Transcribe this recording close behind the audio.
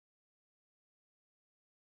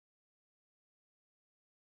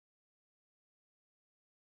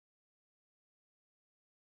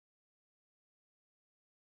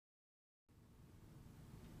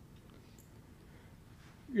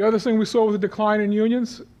The other thing we saw with the decline in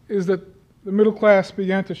unions is that the middle class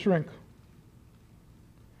began to shrink.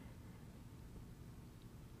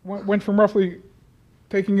 Went from roughly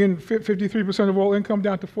taking in 53% of all income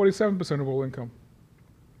down to 47% of all income,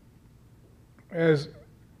 as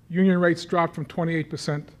union rates dropped from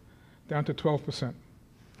 28% down to 12%,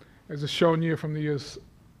 as is shown here from the years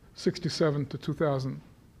 67 to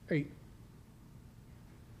 2008.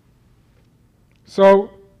 So,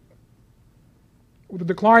 with the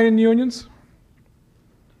decline in unions,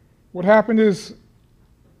 what happened is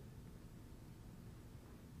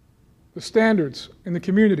the standards in the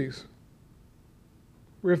communities,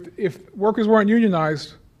 where if workers weren't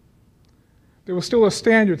unionized, there was still a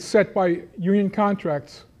standard set by union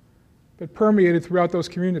contracts that permeated throughout those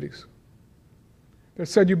communities that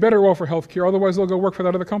said you better offer health care, otherwise they'll go work for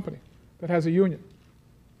that other company that has a union.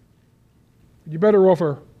 You better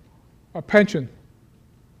offer a pension.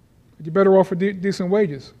 You better offer decent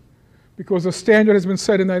wages, because the standard has been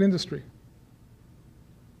set in that industry.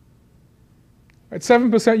 At 7%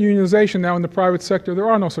 unionization now in the private sector, there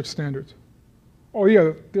are no such standards. Oh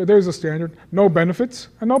yeah, there's a standard: no benefits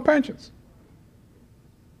and no pensions.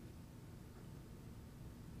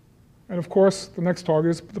 And of course, the next target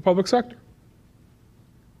is the public sector.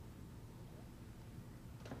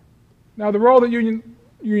 Now, the role that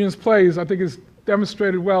unions plays, I think, is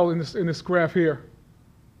demonstrated well in this graph here.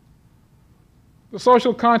 The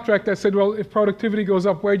social contract that said, well, if productivity goes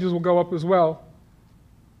up, wages will go up as well,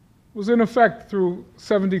 was in effect through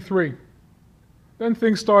 '73. Then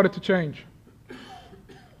things started to change.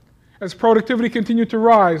 As productivity continued to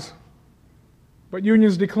rise, but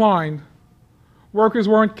unions declined, workers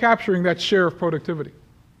weren't capturing that share of productivity.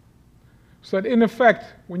 So that in effect,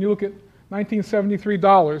 when you look at 1973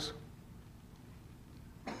 dollars,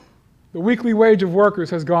 the weekly wage of workers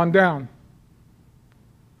has gone down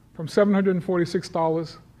from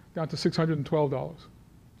 $746 down to $612.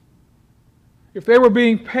 If they were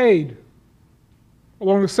being paid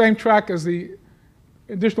along the same track as the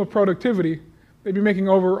additional productivity, they'd be making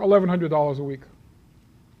over $1,100 a week.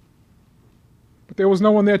 But there was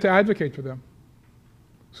no one there to advocate for them,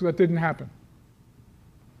 so that didn't happen.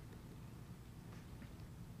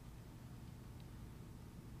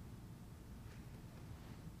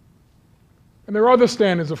 And there are other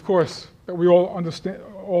standards, of course, that we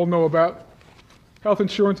all know about. Health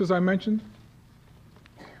insurance, as I mentioned.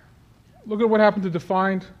 Look at what happened to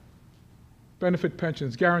defined benefit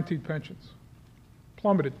pensions, guaranteed pensions.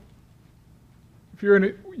 Plummeted. If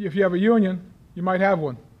you have a union, you might have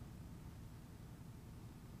one.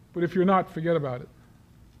 But if you're not, forget about it.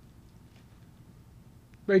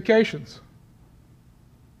 Vacations.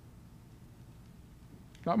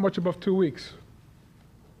 Not much above 2 weeks.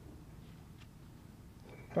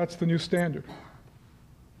 That's the new standard.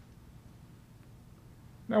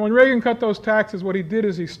 Now, when Reagan cut those taxes, what he did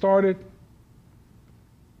is he started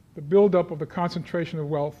the buildup of the concentration of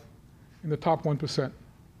wealth in the top 1%.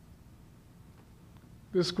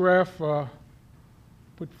 This graph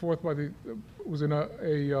put forth was in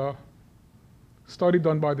a study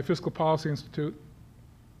done by the Fiscal Policy Institute.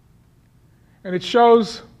 And it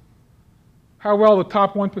shows how well the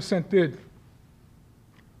top 1% did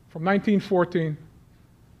from 1914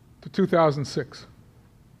 to 2006.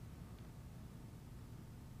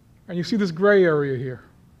 And you see this gray area here.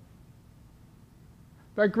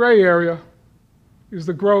 That gray area is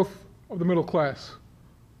the growth of the middle class.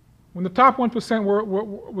 When the top 1%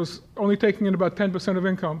 was only taking in about 10% of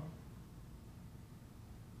income,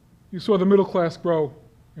 you saw the middle class grow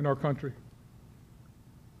in our country.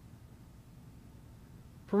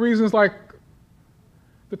 For reasons like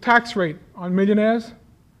the tax rate on millionaires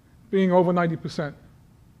being over 90%.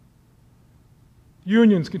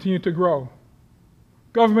 Unions continue to grow.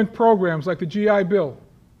 Government programs like the GI Bill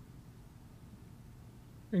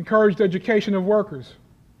encouraged education of workers,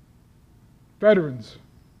 veterans,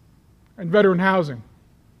 and veteran housing.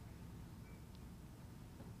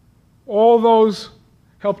 All those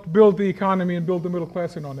helped build the economy and build the middle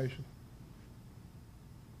class in our nation.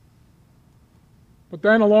 But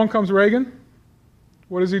then along comes Reagan.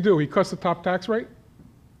 What does he do? He cuts the top tax rate.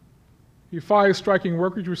 He fires striking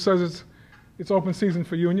workers, which says it's open season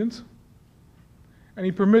for unions. And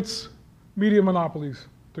he permits media monopolies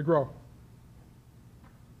to grow.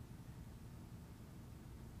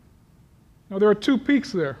 Now, there are two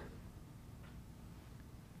peaks there.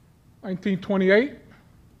 1928,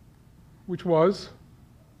 which was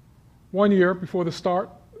 1 year before the start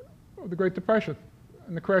of the Great Depression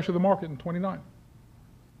and the crash of the market in '29.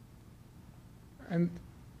 And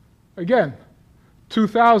again,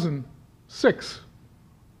 2006,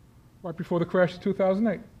 right before the crash of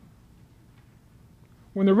 2008.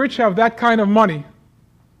 When the rich have that kind of money,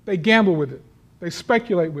 they gamble with it. They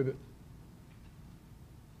speculate with it.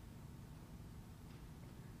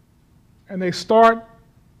 And they start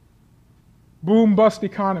boom-bust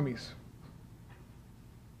economies.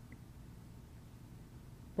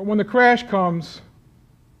 But when the crash comes,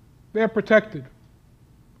 they're protected.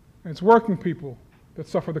 And it's working people that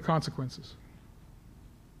suffer the consequences.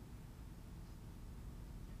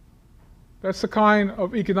 That's the kind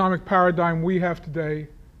of economic paradigm we have today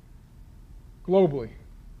globally.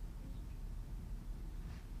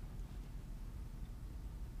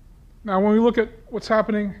 Now, when we look at what's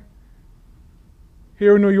happening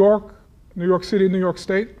here in New York City, New York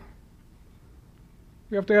State,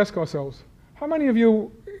 we have to ask ourselves, how many of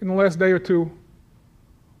you in the last day or two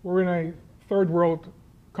were in a third world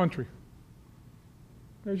country?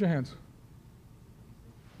 Raise your hands.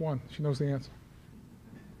 One, she knows the answer.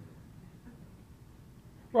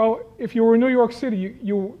 Well, if you were in New York City,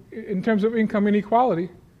 you, in terms of income inequality,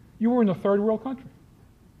 you were in a third world country.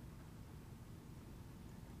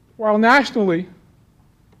 While nationally,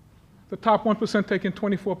 the top 1% taking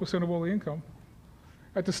 24% of all the income.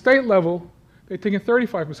 At the state level, they're taking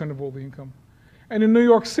 35% of all the income. And in New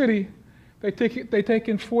York City, they take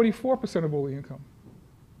in 44% of all the income.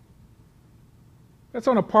 That's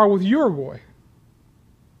on a par with Uruguay.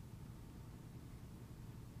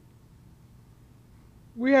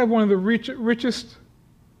 We have one of the richest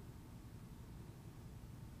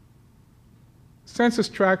census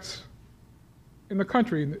tracts in the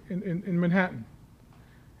country, in Manhattan.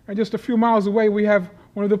 And just a few miles away, we have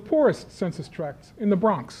one of the poorest census tracts in the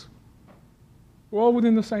Bronx, all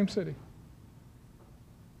within the same city.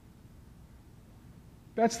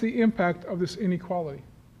 That's the impact of this inequality.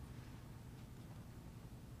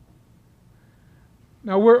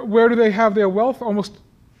 Now, where do they have their wealth? Almost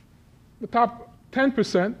the top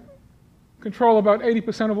 10% control about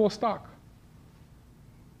 80% of all stock.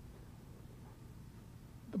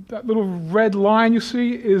 That little red line you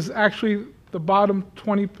see is actually the bottom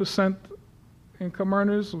 20% income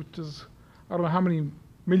earners, which is, I don't know how many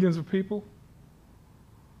millions of people.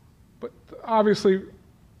 But obviously,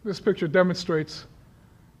 this picture demonstrates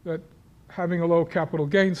that having a low capital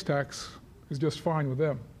gains tax is just fine with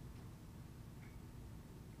them.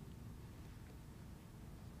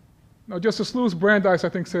 Now, Justice Louis Brandeis, I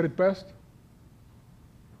think, said it best.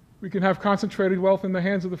 We can have concentrated wealth in the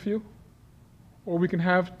hands of the few, or we can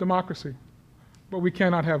have democracy, but we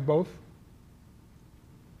cannot have both.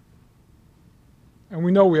 And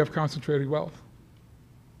we know we have concentrated wealth.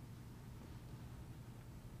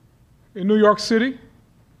 In New York City,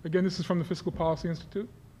 again, this is from the Fiscal Policy Institute,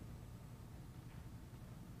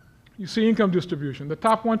 you see income distribution. The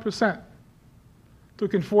top 1%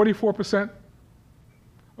 took in 44%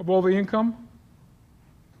 of all the income,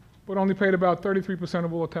 but only paid about 33%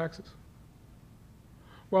 of all the taxes.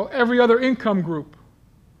 While every other income group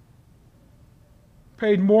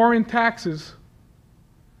paid more in taxes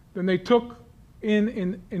than they took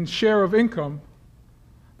in share of income,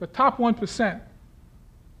 the top 1%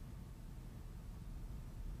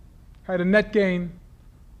 had a net gain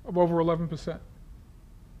of over 11%.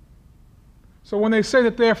 So when they say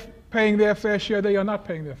that they're paying their fair share, they are not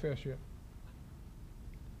paying their fair share.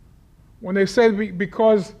 When they say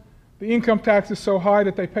because the income tax is so high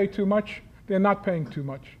that they pay too much, they're not paying too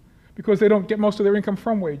much, because they don't get most of their income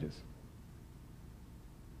from wages.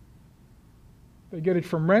 They get it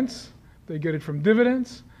from rents, they get it from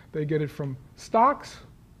dividends, they get it from stocks,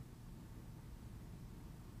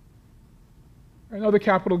 and other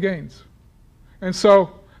capital gains. And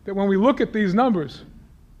so that when we look at these numbers,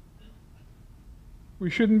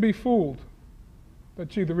 we shouldn't be fooled that,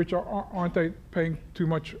 gee, the rich aren't they paying too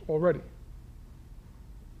much already?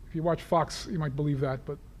 If you watch Fox, you might believe that,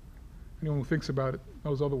 but anyone who thinks about it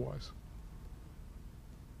knows otherwise.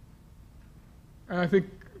 And I think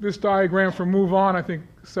this diagram from Move On, I think,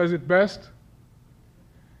 says it best.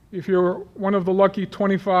 If you're one of the lucky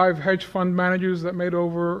 25 hedge fund managers that made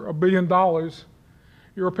over $1 billion,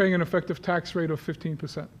 you're paying an effective tax rate of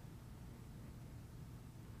 15%.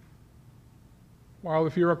 While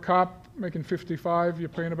if you're a cop making 55, you're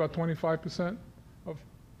paying about 25% of.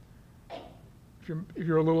 If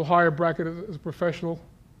you're a little higher bracket as a professional,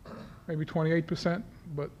 maybe 28%,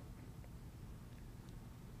 but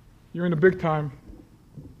you're in the big time,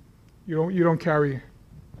 you don't carry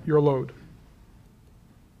your load.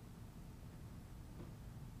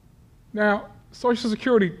 Now, Social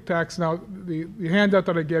Security tax, now the handout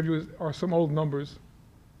that I gave you are some old numbers.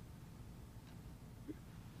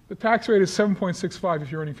 The tax rate is 7.65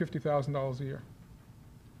 if you're earning $50,000 a year.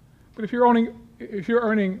 But if you're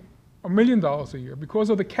earning $1 million a year, because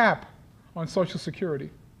of the cap on Social Security.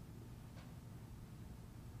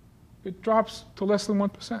 It drops to less than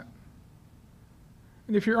 1%.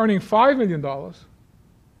 And if you're earning $5 million,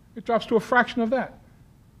 it drops to a fraction of that.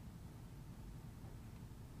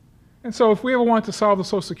 And so if we ever want to solve the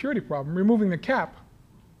Social Security problem, removing the cap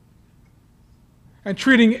and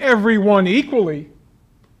treating everyone equally,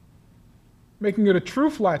 making it a true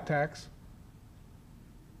flat tax,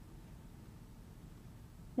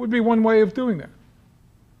 would be one way of doing that.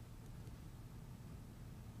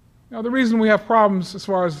 Now, the reason we have problems as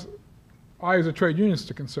far as I as a trade unionist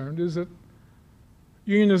are concerned is that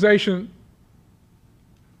unionization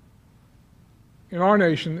in our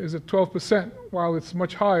nation is at 12%, while it's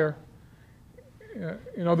much higher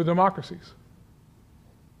in other democracies.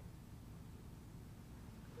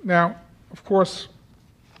 Now, of course,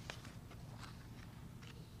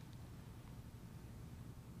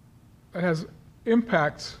 that has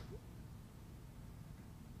impacts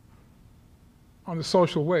on the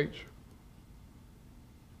social wage.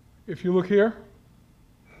 If you look here,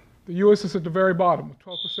 the U.S. is at the very bottom, with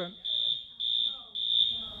 12%.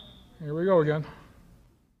 Here we go again.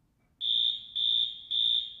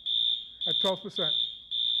 At 12%.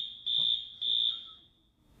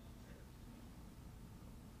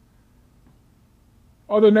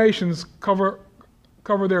 Other nations cover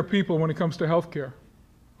their people when it comes to health care.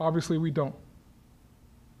 Obviously, we don't.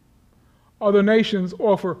 Other nations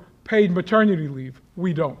offer paid maternity leave.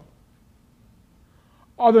 We don't.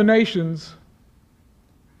 Other nations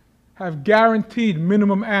have guaranteed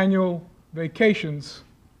minimum annual vacations,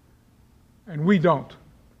 and we don't.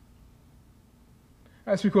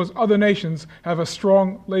 That's because other nations have a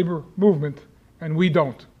strong labor movement, and we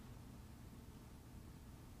don't.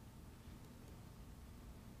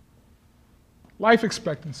 Life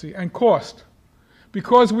expectancy and cost.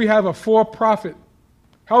 Because we have a for-profit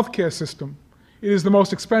healthcare system, it is the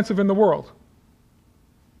most expensive in the world.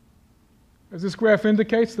 As this graph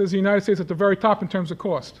indicates, there's the United States at the very top in terms of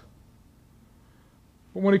cost.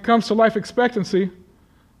 But when it comes to life expectancy,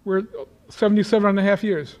 we're 77.5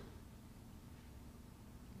 years.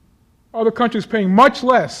 Other countries paying much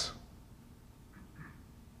less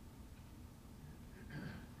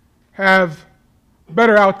have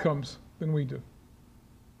better outcomes than we do.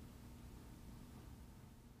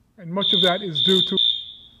 And much of that is due to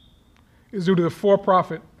the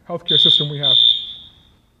for-profit healthcare system we have.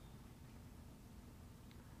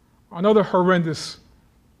 Another horrendous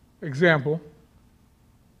example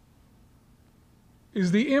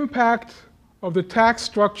is the impact of the tax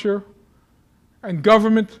structure and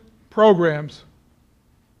government programs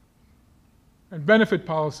and benefit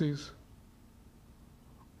policies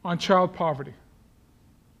on child poverty.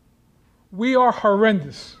 We are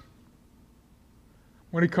horrendous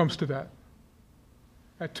when it comes to that,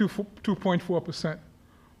 at 2.4%.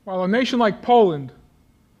 While a nation like Poland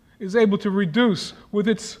is able to reduce, with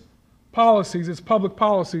its policies, its public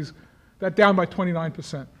policies, that down by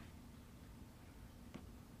 29%. And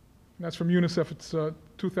that's from UNICEF. It's a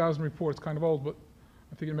 2000 report. It's kind of old, but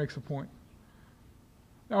I think it makes a point.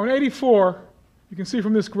 Now, in '84, you can see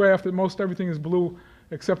from this graph that most everything is blue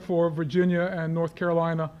except for Virginia and North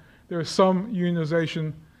Carolina. There is some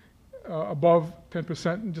unionization above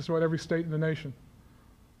 10% in just about every state in the nation.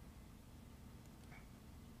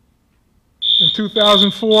 In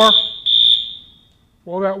 2004,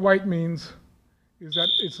 all that white means is that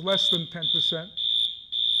it's less than 10%.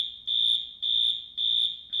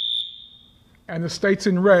 And the states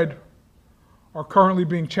in red are currently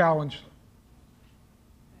being challenged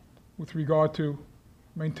with regard to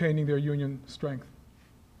maintaining their union strength.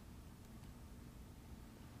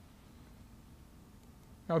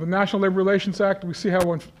 Now, the National Labor Relations Act, we see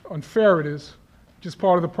how unfair it is, which is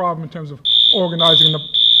part of the problem in terms of organizing in the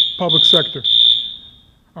public sector.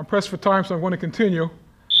 I'm pressed for time, so I'm going to continue.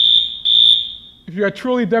 If you had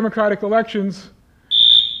truly democratic elections,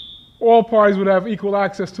 all parties would have equal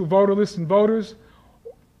access to voter lists and voters.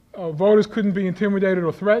 Voters couldn't be intimidated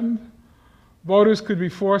or threatened. Voters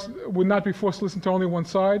would not be forced to listen to only one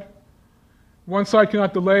side. One side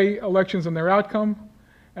cannot delay elections and their outcome.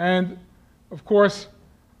 And, of course,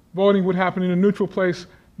 voting would happen in a neutral place,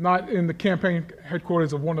 not in the campaign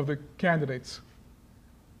headquarters of one of the candidates.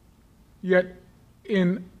 Yet,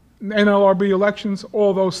 in NLRB elections,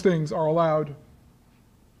 all those things are allowed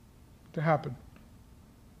to happen.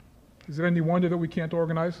 Is it any wonder that we can't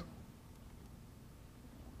organize?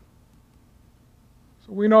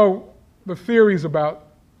 So we know the theories about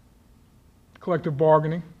collective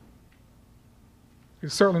bargaining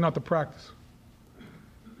is certainly not the practice.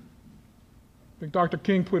 I think Dr.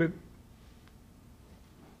 King put it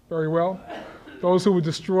very well. Those who would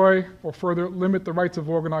destroy or further limit the rights of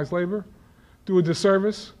organized labor do a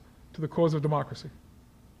disservice to the cause of democracy.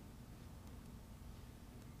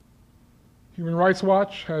 Human Rights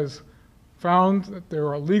Watch has found that there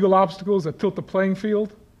are legal obstacles that tilt the playing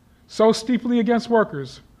field so steeply against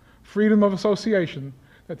workers' freedom of association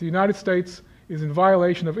that the United States is in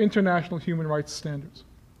violation of international human rights standards.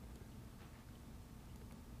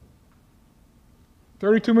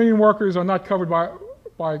 32 million workers are not covered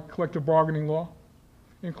by collective bargaining law,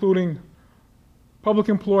 including public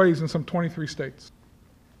employees in some 23 states.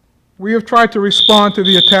 We have tried to respond to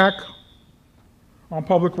the attack on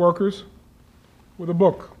public workers with a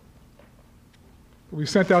book that we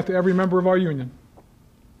sent out to every member of our union,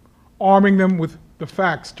 arming them with the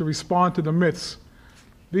facts to respond to the myths,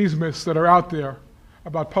 these myths that are out there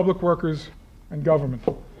about public workers and government.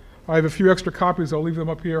 I have a few extra copies. I'll leave them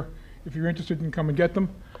up here. If you're interested, you can come and get them.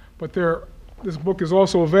 But this book is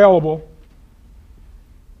also available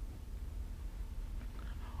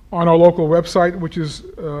on our local website,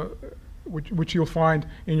 which you'll find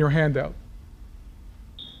in your handout.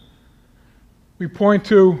 We point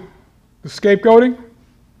to the scapegoating.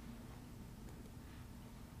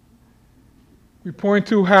 We point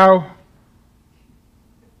to how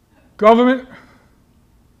government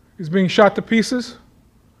is being shot to pieces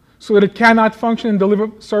so that it cannot function and deliver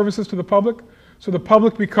services to the public, so the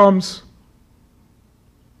public becomes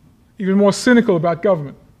even more cynical about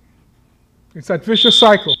government. It's that vicious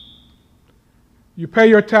cycle. You pay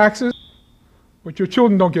your taxes, but your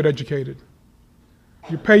children don't get educated.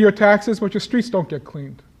 You pay your taxes, but your streets don't get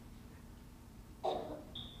cleaned.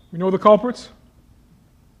 We know the culprits,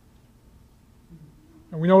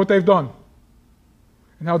 and we know what they've done,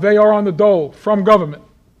 and how they are on the dole from government.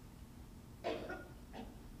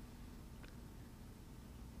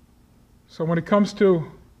 So when it comes to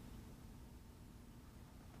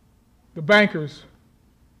the bankers,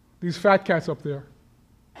 these fat cats up there,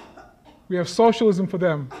 we have socialism for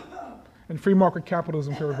them and free market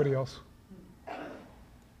capitalism for everybody else.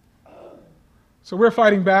 So we're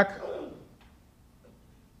fighting back.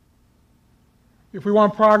 If we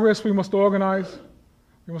want progress, we must organize.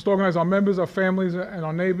 We must organize our members, our families, and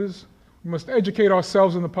our neighbors. We must educate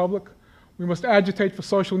ourselves and the public. We must agitate for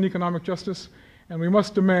social and economic justice, and we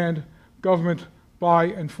must demand government by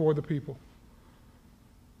and for the people.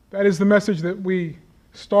 That is the message that we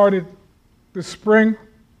started this spring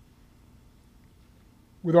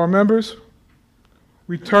with our members.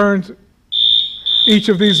 We turned each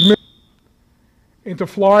of these myths into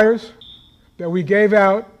flyers that we gave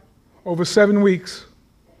out over 7 weeks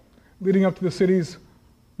leading up to the city's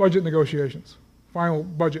budget negotiations, final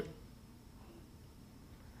budget.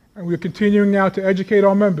 And we're continuing now to educate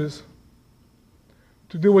our members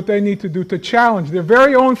to do what they need to do to challenge their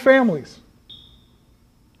very own families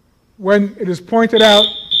when it is pointed out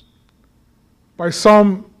by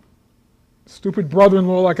some stupid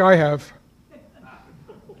brother-in-law like I have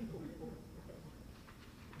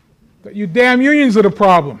that you damn unions are the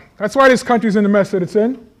problem. That's why this country's in the mess that it's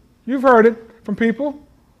in. You've heard it from people.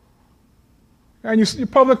 And you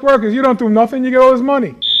public workers, you don't do nothing, you get all this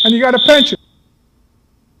money, and you got a pension.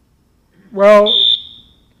 Well,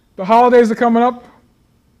 the holidays are coming up.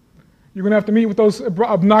 You're going to have to meet with those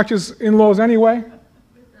obnoxious in-laws anyway.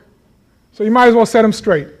 So you might as well set them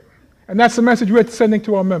straight. And that's the message we're sending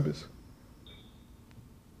to our members.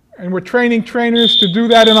 And we're training trainers to do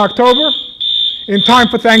that in October, in time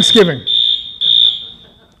for Thanksgiving.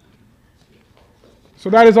 So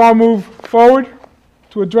that is our move forward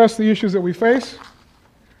to address the issues that we face.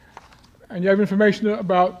 And you have information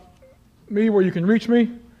about me, where you can reach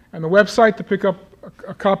me, and the website to pick up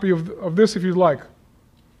a copy of this if you'd like.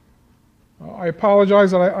 I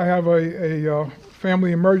apologize that I have a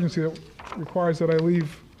family emergency that requires that I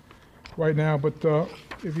leave right now, but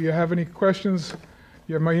if you have any questions,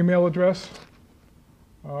 you have my email address.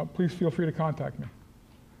 Please feel free to contact me.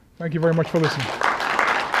 Thank you very much for listening.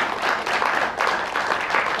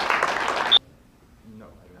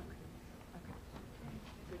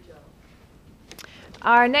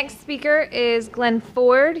 Our next speaker is Glen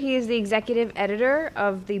Ford. He is the executive editor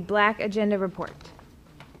of the Black Agenda Report.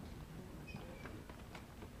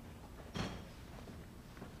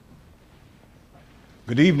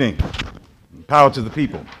 Good evening. Power to the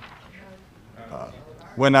people.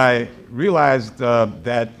 When I realized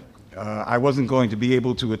that I wasn't going to be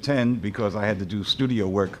able to attend because I had to do studio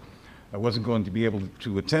work, I wasn't going to be able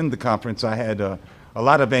to attend the conference, I had a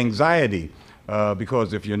lot of anxiety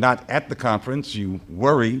because if you're not at the conference, you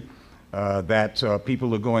worry that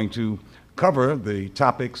people are going to cover the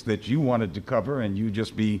topics that you wanted to cover and you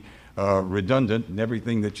just be redundant, and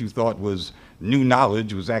everything that you thought was new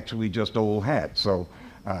knowledge was actually just old hat. So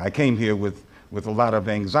I came here with a lot of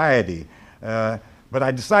anxiety. But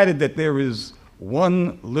I decided that there is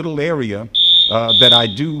one little area that I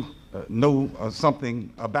do know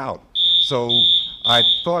something about. So I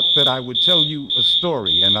thought that I would tell you a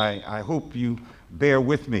story, and I hope you bear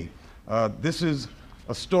with me. This is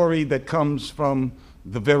a story that comes from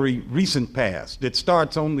the very recent past. It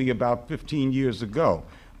starts only about 15 years ago,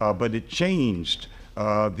 but it changed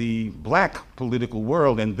the black political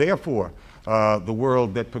world, and therefore the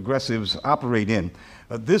world that progressives operate in.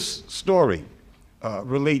 This story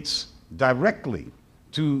relates directly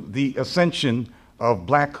to the ascension of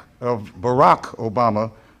Barack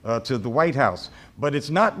Obama to the White House. But it's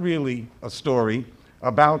not really a story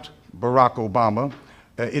about Barack Obama.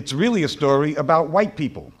 It's really a story about white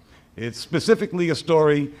people. It's specifically a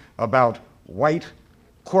story about white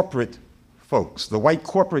corporate folks, the white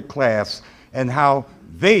corporate class, and how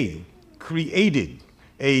they created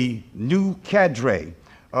a new cadre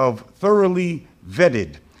of thoroughly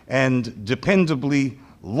vetted and dependably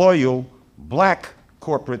loyal black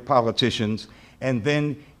corporate politicians, and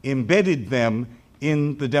then embedded them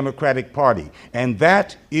in the Democratic Party. And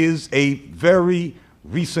that is a very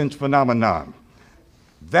recent phenomenon.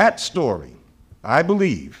 That story, I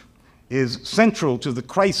believe, is central to the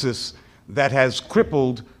crisis that has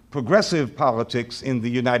crippled progressive politics in the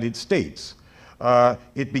United States.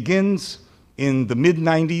 It begins in the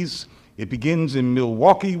mid-90s. It begins in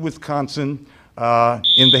Milwaukee, Wisconsin,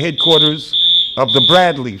 in the headquarters of the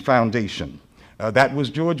Bradley Foundation. That was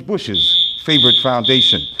George Bush's favorite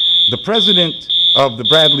foundation. The president of the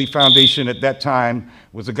Bradley Foundation at that time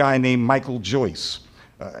was a guy named Michael Joyce.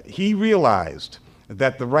 He realized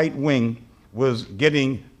that the right wing was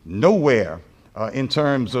getting nowhere in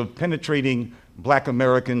terms of penetrating black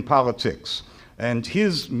American politics. And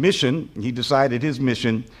his mission, he decided his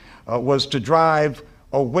mission, was to drive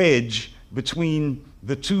a wedge between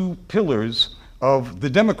the two pillars of the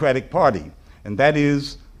Democratic Party, and that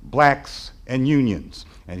is blacks and unions.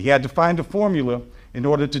 And he had to find a formula in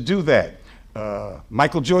order to do that.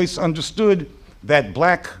 Michael Joyce understood that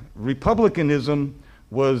black republicanism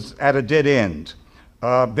was at a dead end.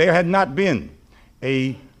 There had not been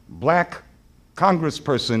a black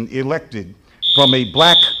congressperson elected from a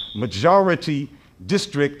black majority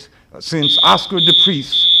district since Oscar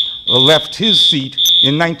DePriest left his seat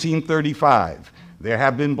in 1935. There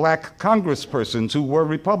have been black congresspersons who were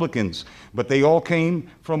Republicans, but they all came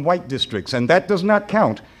from white districts, and that does not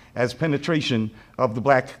count as penetration of the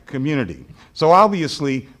black community. So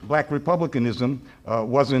obviously, black republicanism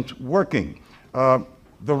wasn't working. The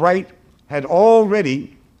right had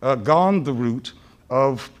already gone the route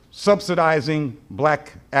of subsidizing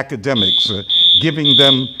black academics, giving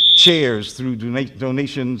them chairs through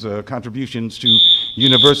donations, contributions to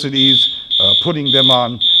universities, putting them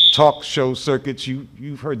on talk show circuits.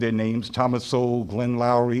 You've heard their names, Thomas Sowell, Glen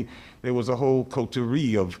Lowry. There was a whole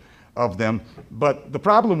coterie of them. But the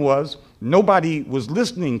problem was nobody was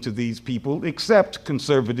listening to these people except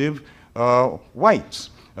conservative whites.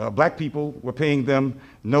 Black people were paying them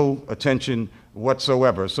no attention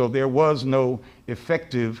whatsoever. So there was no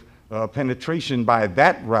effective penetration by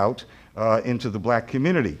that route into the black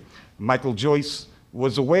community. Michael Joyce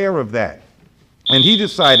was aware of that. And he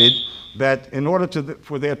decided that in order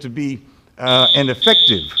for there to be an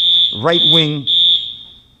effective right-wing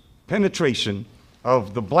penetration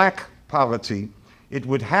of the black polity, it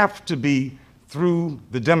would have to be through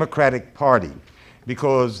the Democratic Party,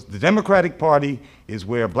 because the Democratic Party is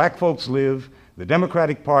where black folks live. The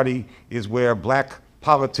Democratic Party is where black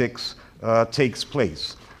politics takes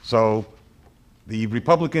place. So the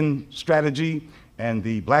Republican strategy and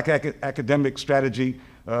the black academic strategy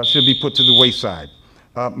should be put to the wayside.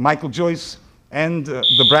 Michael Joyce and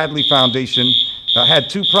the Bradley Foundation had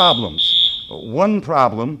two problems. One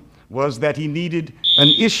problem was that he needed an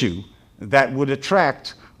issue that would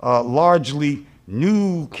attract a largely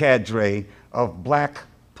new cadre of black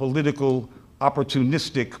political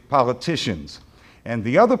opportunistic politicians. And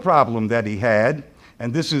the other problem that he had,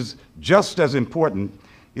 and this is just as important,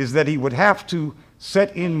 is that he would have to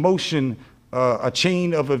set in motion a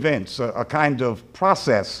chain of events, a kind of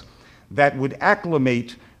process that would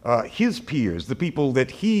acclimate his peers, the people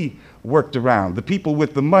that he worked around, the people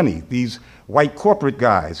with the money, these white corporate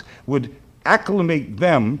guys, would acclimate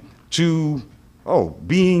them to,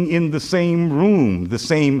 being in the same room, the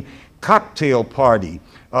same cocktail party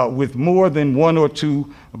with more than one or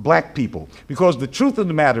two black people. Because the truth of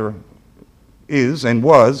the matter is, and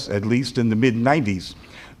was, at least in the mid-90s,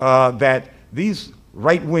 that these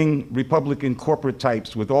right-wing Republican corporate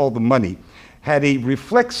types with all the money had a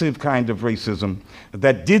reflexive kind of racism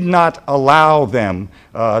that did not allow them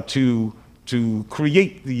to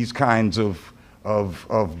create these kinds of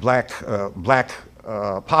black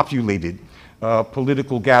populated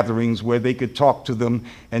political gatherings where they could talk to them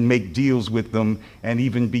and make deals with them and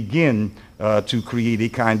even begin to create a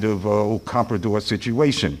kind of comprador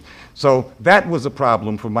situation. So that was a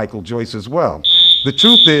problem for Michael Joyce as well. The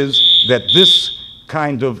truth is that this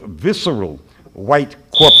kind of visceral white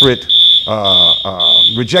corporate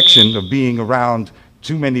rejection of being around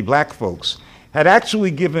too many black folks had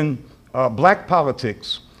actually given black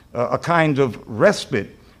politics a kind of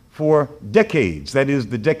respite for decades. That is,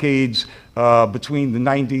 the decades between the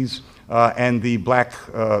 90s and the black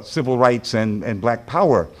civil rights and black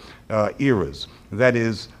power eras. That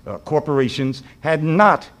is, corporations had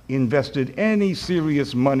not invested any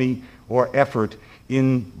serious money or effort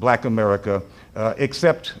in black America,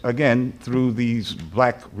 except, again, through these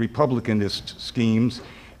black Republicanist schemes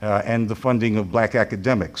and the funding of black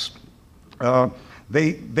academics.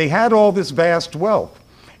 They had all this vast wealth,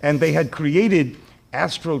 and they had created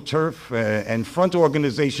AstroTurf and front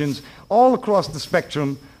organizations all across the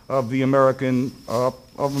spectrum of the American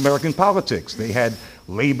politics. They had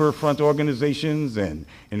labor front organizations and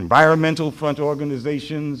environmental front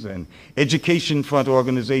organizations and education front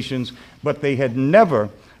organizations, but they had never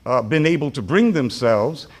been able to bring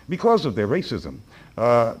themselves, because of their racism,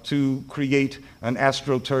 to create an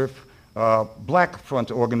AstroTurf black front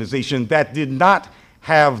organization that did not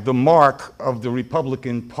have the mark of the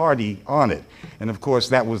Republican Party on it. And of course,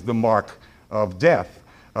 that was the mark of death.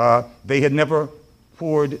 They had never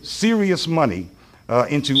poured serious money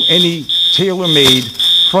into any tailor-made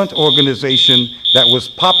front organization that was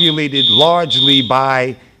populated largely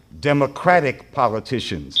by Democratic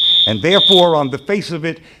politicians. And therefore, on the face of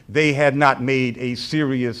it, they had not made a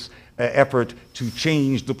serious effort to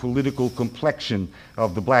change the political complexion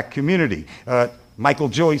of the black community. Michael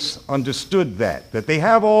Joyce understood that they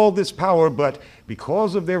have all this power, but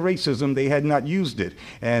because of their racism, they had not used it.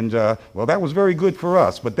 And, well, that was very good for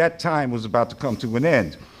us, but that time was about to come to an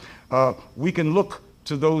end. We can look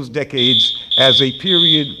to those decades as a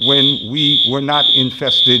period when we were not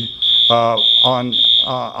infested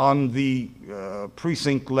on the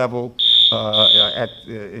precinct level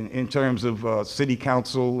in terms of city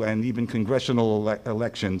council and even congressional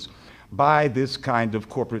elections by this kind of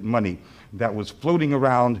corporate money that was floating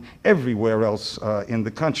around everywhere else in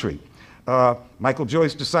the country. Michael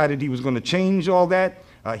Joyce decided he was going to change all that.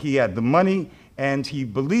 He had the money, and he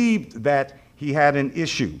believed that he had an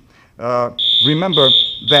issue. Remember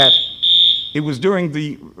that it was during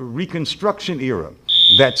the Reconstruction era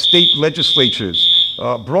that state legislatures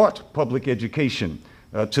brought public education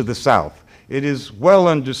to the South. It is well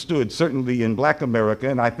understood, certainly in black America,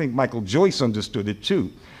 and I think Michael Joyce understood it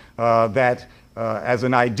too, that as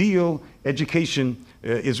an ideal, education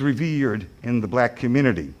is revered in the black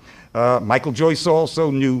community. Michael Joyce also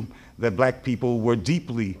knew that black people were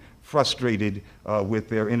deeply frustrated with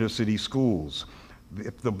their inner city schools.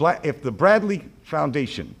 If the Bradley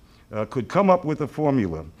Foundation could come up with a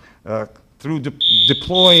formula through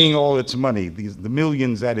deploying all its money, the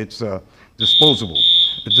millions at its disposal,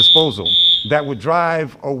 that would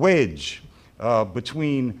drive a wedge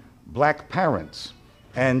between black parents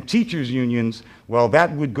and teachers' unions, well,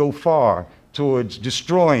 that would go far towards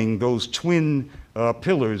destroying those twin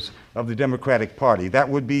pillars of the Democratic Party. That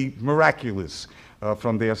would be miraculous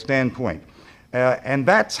from their standpoint. And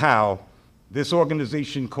that's how this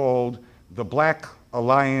organization called the Black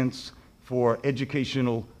Alliance for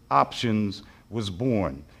Educational Options was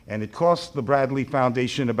born. And it cost the Bradley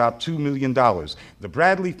Foundation about $2 million. The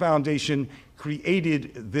Bradley Foundation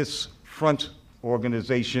created this front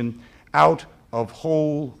organization out of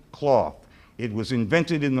whole cloth. It was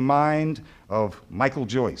invented in the mind of Michael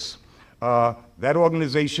Joyce. That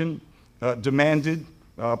organization demanded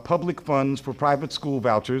public funds for private school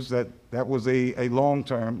vouchers. That was a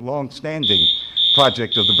long-term, long-standing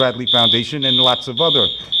project of the Bradley Foundation and lots of other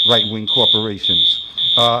right-wing corporations.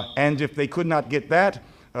 And if they could not get that,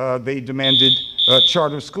 they demanded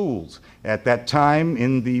charter schools. At that time,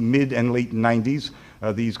 in the mid and late 90s,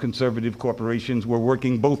 these conservative corporations were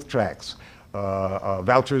working both tracks,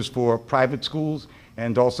 vouchers for private schools,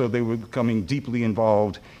 and also they were becoming deeply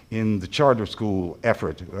involved in the charter school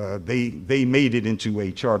effort. They made it into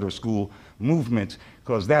a charter school movement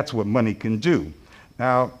because that's what money can do.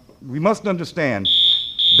 Now, we must understand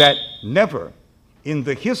that never in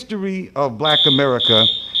the history of black America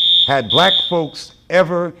had black folks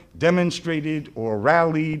ever demonstrated or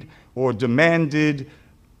rallied or demanded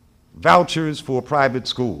vouchers for private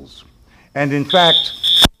schools. And in fact,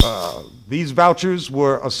 these vouchers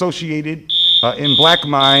were associated in black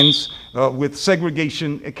minds with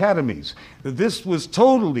segregation academies. This was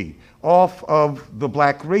totally off of the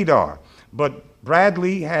black radar. But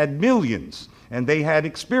Bradley had millions, and they had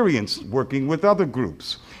experience working with other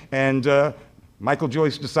groups. And Michael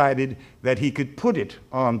Joyce decided that he could put it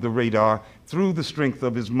on the radar through the strength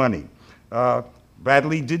of his money.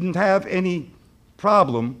 Bradley didn't have any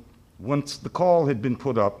problem, once the call had been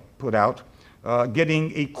put out,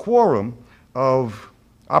 getting a quorum of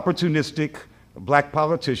opportunistic black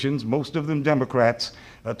politicians, most of them Democrats,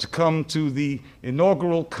 to come to the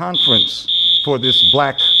inaugural conference for this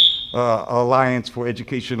Black Alliance for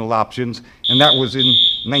Educational Options, and that was in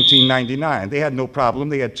 1999. They had no problem.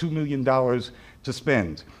 They had $2 million to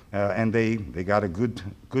spend, and they got a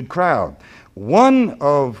good crowd. One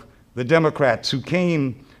of the Democrats who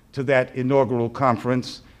came to that inaugural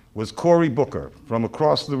conference was Cory Booker from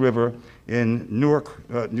across the river in Newark,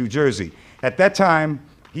 New Jersey. At that time,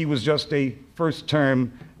 he was just a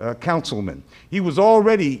first-term councilman. He was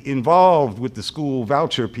already involved with the school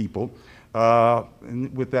voucher people,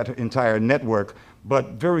 with that entire network,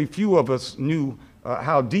 but very few of us knew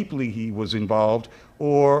how deeply he was involved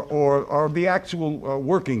or the actual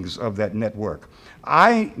workings of that network.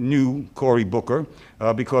 I knew Cory Booker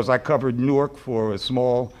because I covered Newark for a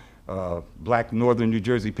small black northern New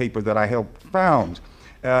Jersey paper that I helped found.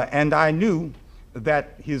 And I knew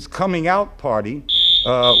that his coming out party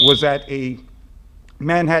was at a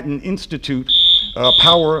Manhattan Institute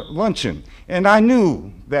power luncheon. And I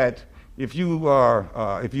knew that if you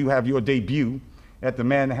have your debut at the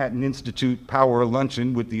Manhattan Institute power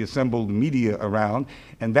luncheon with the assembled media around,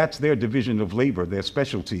 and that's their division of labor, their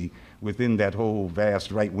specialty within that whole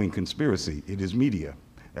vast right-wing conspiracy. It is media.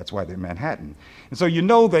 That's why they're Manhattan. And so you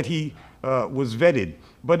know that he was vetted,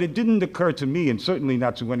 but it didn't occur to me, and certainly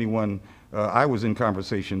not to anyone I was in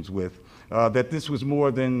conversations with, that this was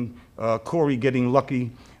more than Cory getting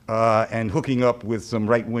lucky and hooking up with some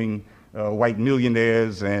right-wing white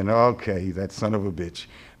millionaires, and okay, that son of a bitch.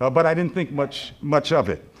 But I didn't think much of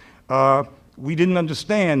it. We didn't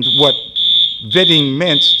understand what vetting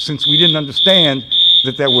meant, since we didn't understand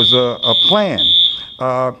that there was a plan.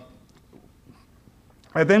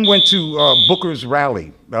 I then went to Booker's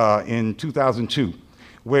rally in 2002,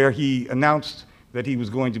 where he announced that he was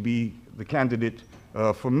going to be the candidate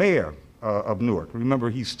for mayor of Newark. Remember,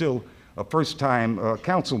 he's still a first-time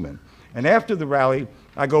councilman. And after the rally,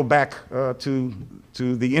 I go back to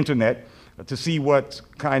the internet to see what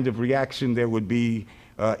kind of reaction there would be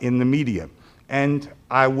in the media. And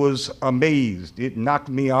I was amazed. It knocked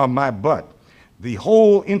me on my butt. The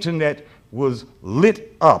whole internet was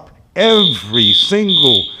lit up. Every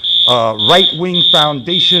single right-wing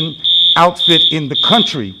foundation outfit in the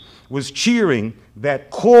country was cheering that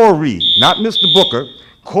Cory, not Mr. Booker,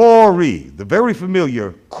 Cory, the very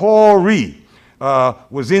familiar Cory,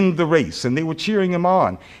 was in the race, and they were cheering him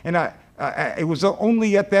on. And it was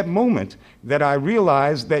only at that moment that I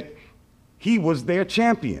realized that he was their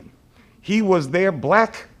champion. He was their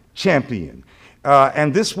black champion.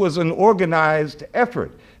 And this was an organized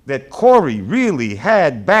effort that Cory really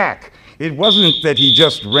had back. It wasn't that he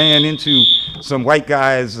just ran into some white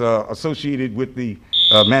guys associated with the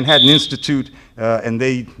Manhattan Institute and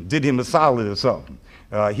they did him a solid or something.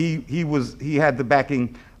 He had the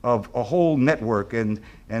backing of a whole network, and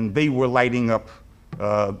they were lighting up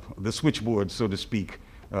the switchboard, so to speak,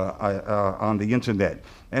 on the internet.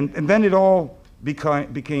 And then it all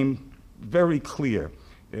became very clear.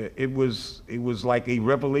 It was like a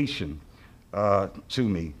revelation to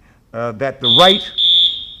me that the right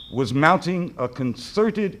was mounting a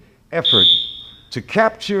concerted effort to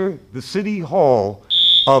capture the city hall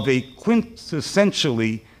of a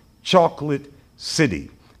quintessentially chocolate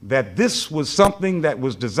city. That this was something that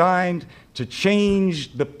was designed to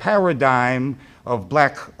change the paradigm of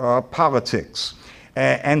black politics.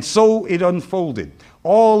 And so it unfolded.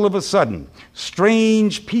 All of a sudden,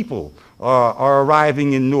 strange people are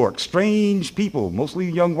arriving in Newark. Strange people, mostly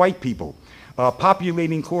young white people,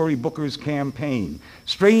 populating Cory Booker's campaign.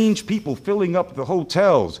 Strange people filling up the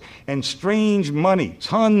hotels, and strange money,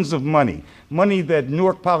 tons of money, money that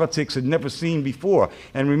Newark politics had never seen before.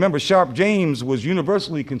 And remember, Sharp James was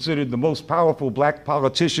universally considered the most powerful black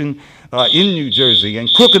politician in New Jersey, and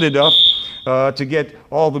crooked enough to get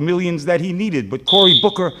all the millions that he needed. But Cory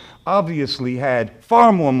Booker obviously had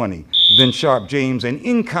far more money than Sharp James, and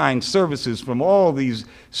in-kind services from all these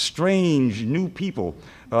strange new people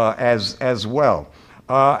as well.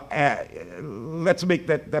 Let's make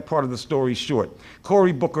that part of the story short.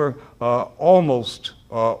 Cory Booker almost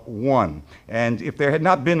won. And if there had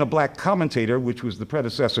not been a black commentator, which was the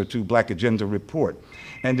predecessor to Black Agenda Report,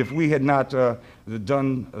 and if we had not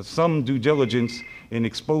done some due diligence in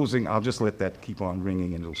exposing, I'll just let that keep on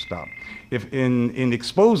ringing and it'll stop. If in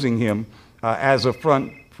exposing him as a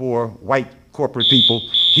front for white corporate people,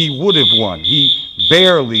 he would have won. He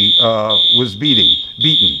barely was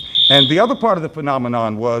beaten. And the other part of the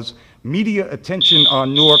phenomenon was media attention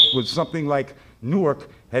on Newark was something like Newark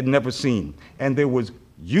had never seen. And there was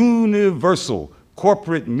universal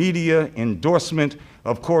corporate media endorsement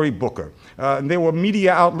of Cory Booker. And there were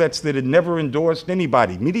media outlets that had never endorsed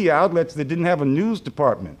anybody, media outlets that didn't have a news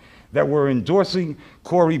department that were endorsing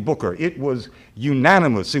Cory Booker. It was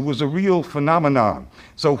unanimous. It was a real phenomenon.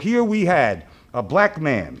 So here we had a black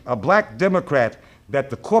man, a black Democrat that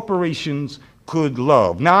the corporations could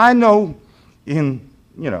love. Now I know in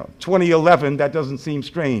 2011 that doesn't seem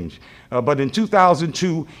strange, but in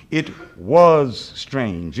 2002 it was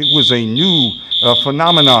strange. It was a new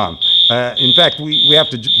phenomenon. In fact, we have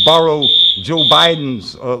to borrow Joe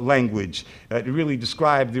Biden's language to really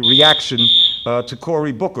describe the reaction to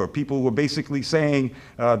Cory Booker. People were basically saying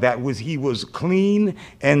that he was clean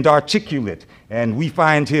and articulate, and we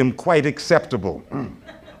find him quite acceptable.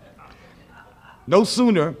 No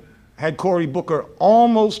sooner had Cory Booker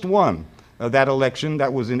almost won that election,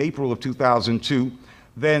 that was in April of 2002,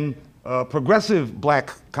 then progressive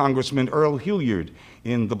black Congressman Earl Hilliard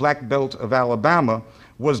in the Black Belt of Alabama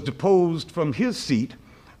was deposed from his seat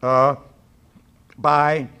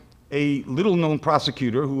by a little-known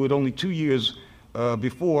prosecutor who had only 2 years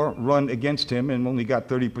before run against him and only got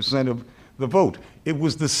 30% of the vote. It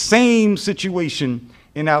was the same situation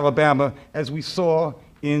in Alabama as we saw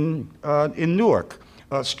in Newark.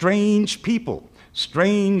 Strange people,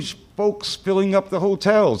 strange folks filling up the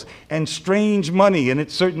hotels, and strange money, and it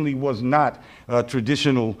certainly was not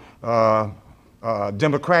traditional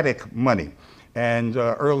Democratic money. And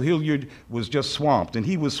Earl Hilliard was just swamped, and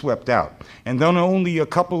he was swept out. And then only a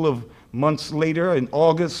couple of months later, in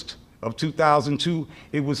August of 2002,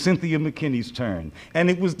 it was Cynthia McKinney's turn. And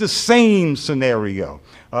it was the same scenario.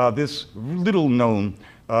 This little-known,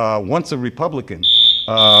 once a Republican,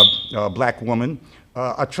 black woman,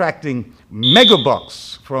 attracting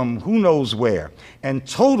megabucks from who knows where, and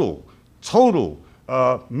total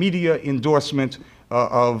media endorsement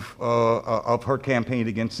of her campaign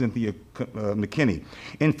against Cynthia McKinney.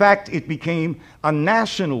 In fact, it became a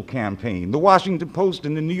national campaign. The Washington Post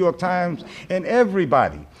and the New York Times and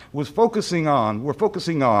everybody was focusing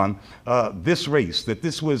on this race, that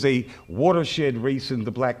this was a watershed race in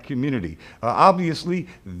the black community. Obviously,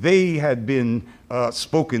 they had been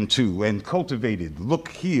spoken to and cultivated. Look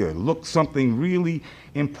here, look, something really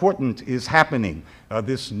important is happening.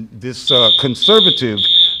 This conservative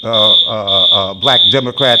black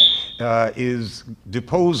Democrat is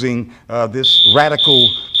deposing this radical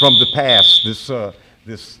from the past,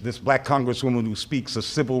 this black congresswoman who speaks a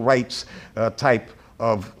civil rights type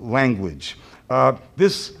of language.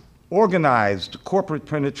 This organized corporate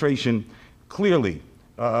penetration clearly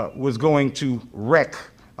was going to wreck,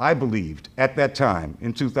 I believed, at that time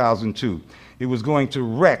in 2002. It was going to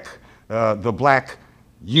wreck the black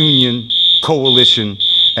union coalition,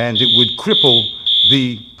 and it would cripple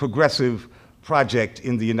the progressive project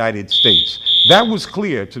in the United States. That was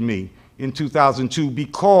clear to me in 2002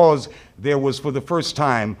 because there was, for the first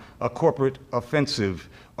time, a corporate offensive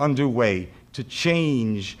underway to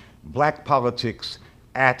change black politics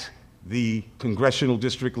at the congressional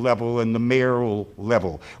district level and the mayoral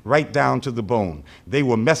level, right down to the bone. They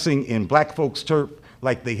were messing in black folks' turf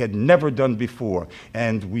like they had never done before,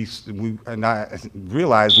 and I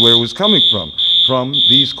realized where it was coming from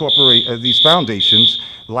these foundations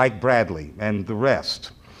like Bradley and the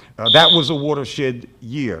rest. That was a watershed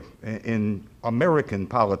year in American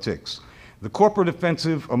politics. The corporate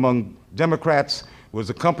offensive among Democrats was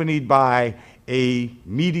accompanied by a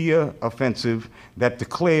media offensive that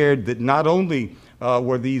declared that not only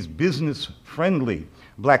were these business-friendly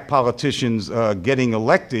black politicians getting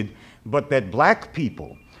elected, but that black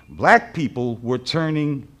people were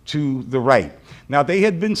turning to the right. Now, they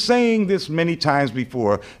had been saying this many times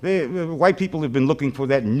before. White people have been looking for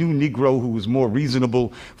that new Negro who was more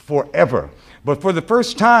reasonable forever. But for the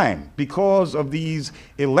first time, because of these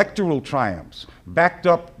electoral triumphs, backed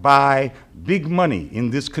up by big money in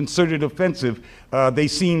this concerted offensive, they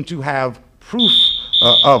seem to have proof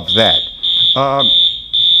of that.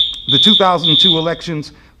 The 2002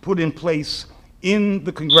 elections put in place in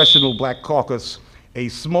the Congressional Black Caucus a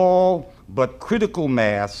small but critical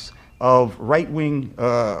mass of right-wing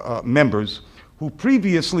members who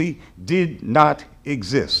previously did not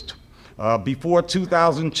exist. Before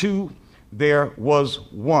 2002, there was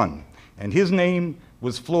one, and his name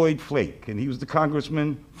was Floyd Flake, and he was the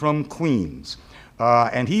congressman from Queens.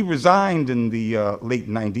 And he resigned in the late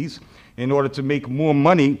 90s in order to make more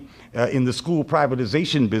money in the school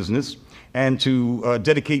privatization business. and to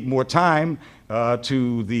dedicate more time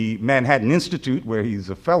to the Manhattan Institute, where he's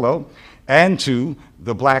a fellow, and to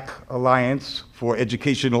the Black Alliance for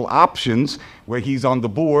Educational Options, where he's on the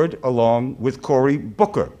board along with Cory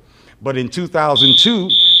Booker. But in 2002,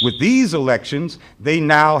 with these elections, they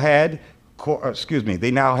now had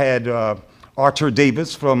Arthur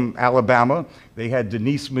Davis from Alabama. They had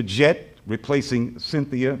Denise Majette replacing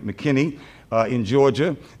Cynthia McKinney in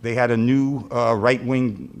Georgia. They had a new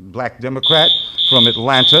right-wing Black Democrat from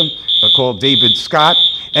Atlanta called David Scott.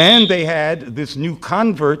 And they had this new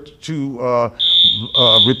convert to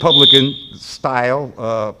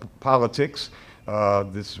Republican-style politics,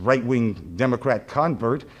 this right-wing Democrat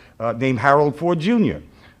convert named Harold Ford Jr.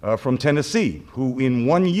 From Tennessee, who in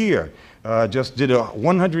 1 year just did a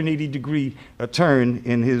 180-degree turn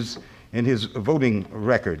in his voting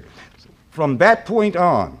record. From that point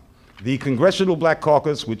on, the Congressional Black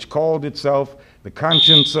Caucus, which called itself the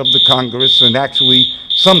conscience of the Congress and actually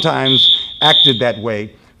sometimes acted that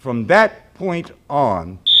way, from that point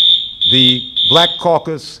on, the Black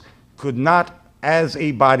Caucus could not, as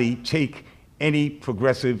a body, take any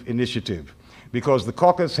progressive initiative, because the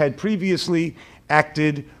caucus had previously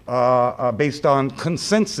acted based on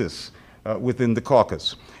consensus within the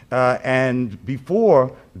caucus. And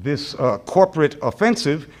before this corporate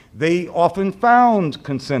offensive, they often found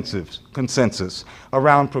consensus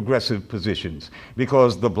around progressive positions,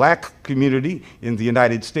 because the Black community in the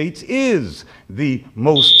United States is the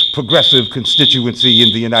most progressive constituency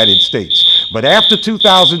in the United States. But after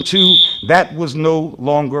 2002, that was no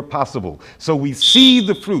longer possible. So we see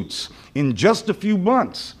the fruits in just a few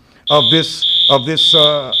months of this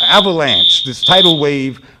avalanche, this tidal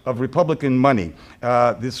wave of Republican money,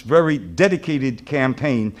 this very dedicated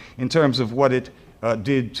campaign in terms of what it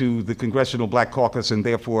did to the Congressional Black Caucus and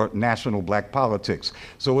therefore national black politics.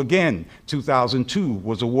 So again, 2002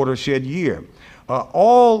 was a watershed year.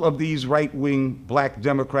 All of these right-wing Black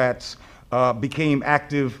Democrats became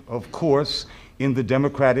active, of course, in the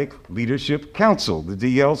Democratic Leadership Council, the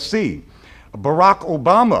DLC. Barack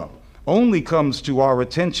Obama only comes to our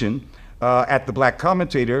attention at the Black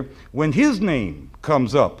Commentator when his name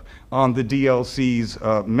comes up on the DLC's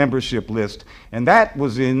membership list, and that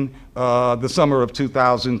was in the summer of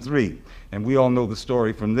 2003, and we all know the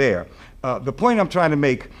story from there. The point I'm trying to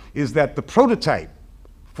make is that the prototype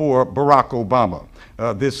for Barack Obama,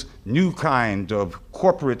 this new kind of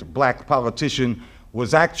corporate Black politician,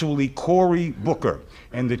 was actually Cory Booker,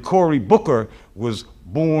 and that Cory Booker was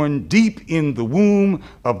born deep in the womb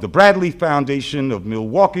of the Bradley Foundation of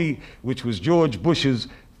Milwaukee, which was George Bush's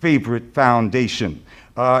favorite foundation.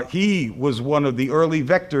 He was one of the early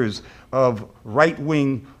vectors of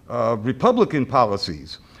right-wing Republican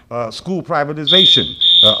policies, school privatization,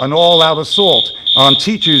 an all-out assault on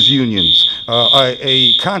teachers' unions,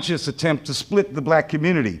 a conscious attempt to split the Black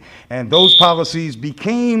community. And those policies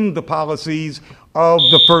became the policies of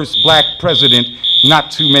the first Black president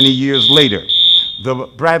not too many years later. The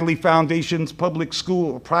Bradley Foundation's public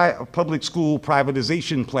school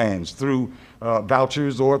privatization plans through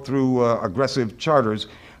vouchers or through aggressive charters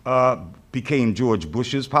became George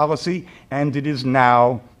Bush's policy, and it is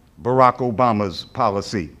now Barack Obama's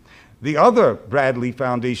policy. The other Bradley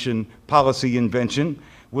Foundation policy invention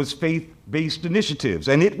was faith-based initiatives,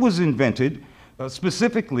 and it was invented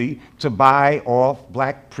specifically to buy off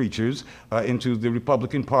Black preachers into the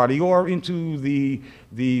Republican Party or into the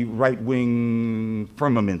right-wing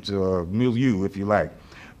firmament, milieu, if you like.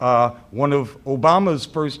 One of Obama's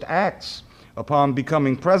first acts upon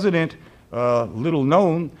becoming president, little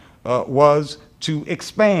known, was to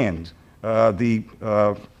expand the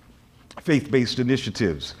faith-based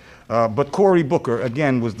initiatives. But Cory Booker,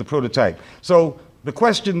 again, was the prototype. So the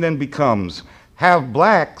question then becomes, have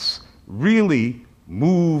Blacks really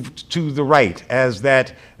moved to the right, as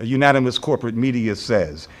that unanimous corporate media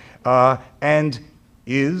says? And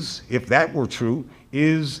is, if that were true,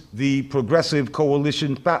 is the progressive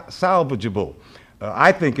coalition salvageable?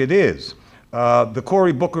 I think it is. The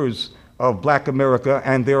Cory Bookers of Black America,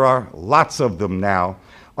 and there are lots of them now,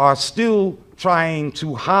 are still trying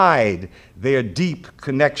to hide their deep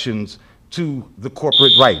connections to the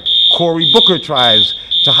corporate right. Cory Booker tries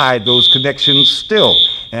to hide those connections still,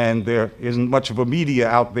 and there isn't much of a media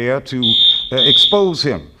out there to expose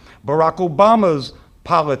him. Barack Obama's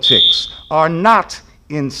politics are not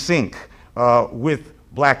in sync with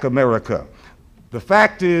Black America. The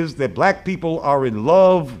fact is that Black people are in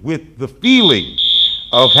love with the feeling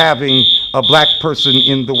of having a Black person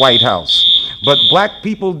in the White House. But Black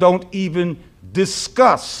people don't even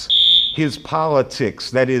discuss his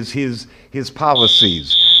politics, that is, his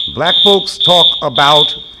policies. Black folks talk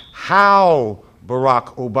about how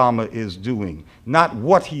Barack Obama is doing, not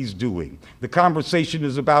what he's doing. The conversation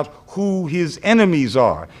is about who his enemies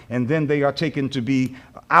are, and then they are taken to be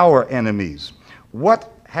our enemies.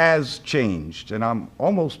 What has changed, and I'm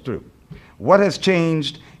almost through, what has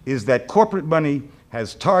changed is that corporate money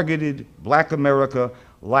has targeted Black America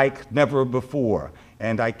like never before,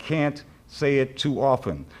 and I can't say it too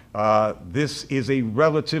often. This is a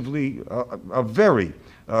relatively, a very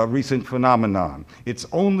recent phenomenon. It's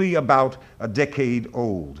only about a decade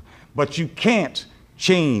old, but you can't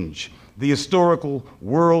change the historical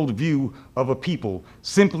worldview of a people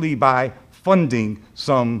simply by funding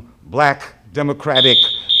some Black Democratic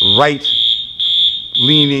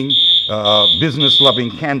right-leaning,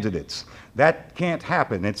 business-loving candidates. That can't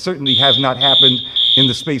happen. It certainly has not happened in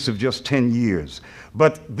the space of just 10 years.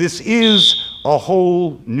 But this is a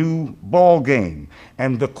whole new ball game,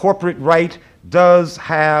 and the corporate right does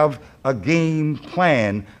have a game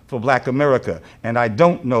plan for Black America, and I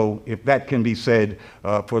don't know if that can be said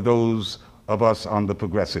for those of us on the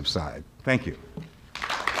progressive side. Thank you.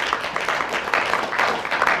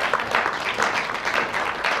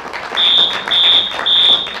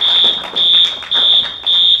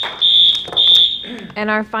 And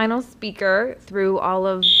our final speaker through all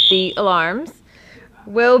of the alarms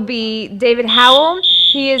will be David Howell.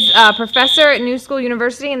 He is a professor at New School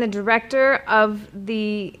University and the director of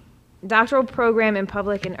the doctoral program in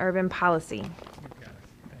public and urban policy.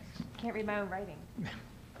 Can't read my own writing.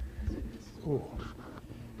 Ooh.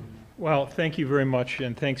 Well, thank you very much,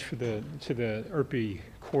 and thanks to the IRPI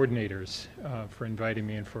coordinators for inviting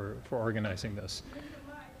me and for organizing this.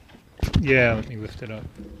 Yeah, let me lift it up.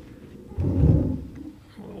 A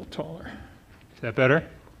little taller. Is that better?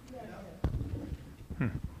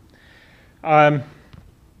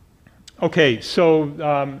 Okay, so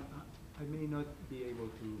I may not be able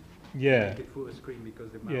to make it full screen because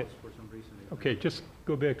the mouse for some reason. Okay, just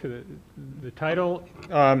go back to the title.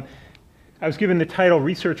 I was given the title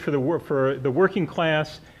 "Research for the Working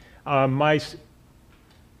Class." Can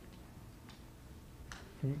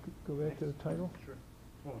you go back to the title? Sure.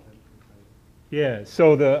 Yeah.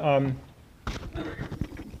 So the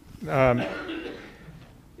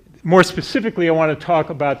more specifically, I want to talk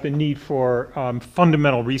about the need for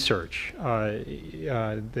fundamental research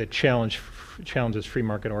that challenges free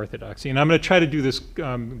market orthodoxy. And I'm going to try to do this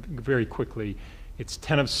very quickly. It's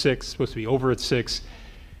 10 of 6, supposed to be over at 6.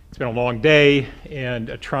 It's been a long day and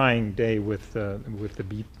a trying day with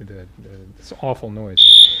this awful noise.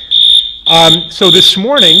 So this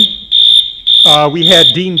morning, we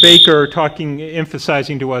had Dean Baker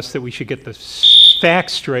emphasizing to us that we should get the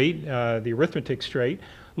facts straight, the arithmetic straight.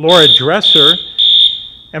 Laura Dresser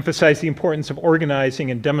emphasized the importance of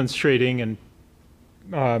organizing and demonstrating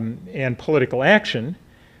and political action.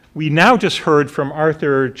 We now just heard from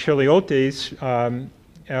Arthur Cheliotes,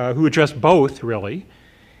 who addressed both, really.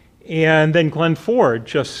 And then Glen Ford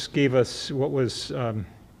just gave us what was a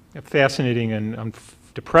fascinating and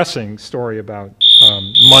depressing story about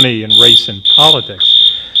money and race and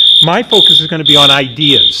politics. My focus is going to be on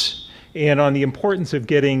ideas and on the importance of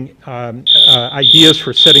getting ideas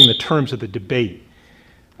for setting the terms of the debate,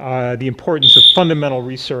 the importance of fundamental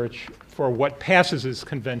research for what passes as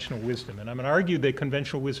conventional wisdom. And I'm going to argue that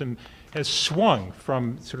conventional wisdom has swung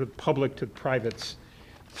from sort of public to private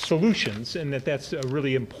solutions, and that's a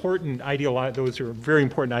really important those are very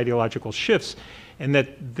important ideological shifts, and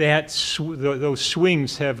those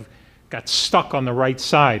swings have got stuck on the right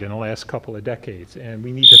side in the last couple of decades, and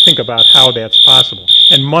we need to think about how that's possible.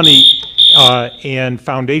 And money and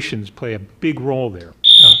foundations play a big role there.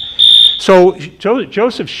 So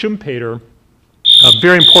Joseph Schumpeter, a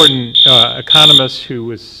very important economist who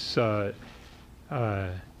was the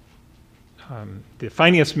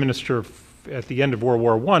finance minister at the end of World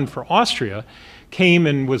War I for Austria, came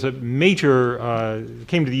to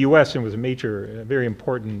the U.S. and was a very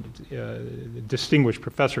important, distinguished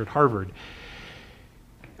professor at Harvard.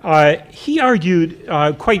 He argued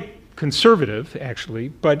quite conservative, actually,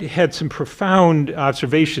 but had some profound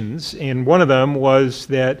observations, and one of them was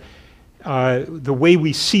that the way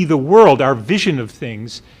we see the world, our vision of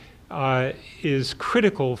things, is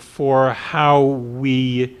critical for how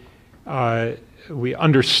we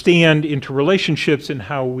understand interrelationships and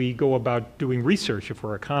how we go about doing research if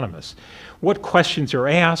we're economists. What questions are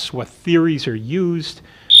asked, what theories are used,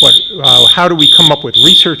 how do we come up with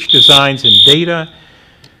research designs and data?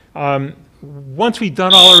 Once we've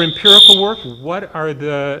done all our empirical work, what are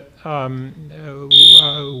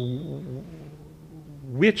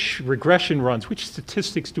which regression runs, which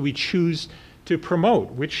statistics do we choose to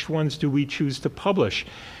promote? Which ones do we choose to publish?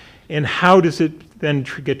 And how does it then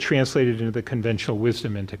get translated into the conventional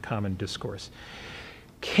wisdom, into common discourse?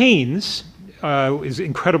 Keynes is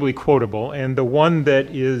incredibly quotable, and the one that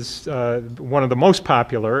is one of the most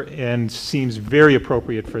popular and seems very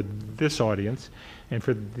appropriate for this audience and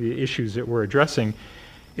for the issues that we're addressing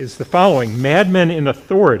is the following: madmen in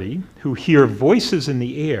authority who hear voices in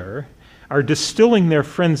the air are distilling their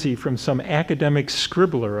frenzy from some academic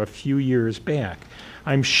scribbler a few years back.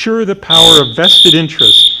 I'm sure the power of vested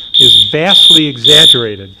interest is vastly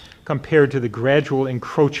exaggerated compared to the gradual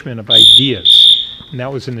encroachment of ideas. And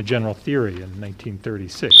that was in the General Theory in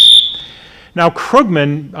 1936. Now,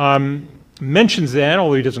 Krugman mentions that,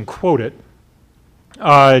 although he doesn't quote it,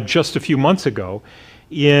 just a few months ago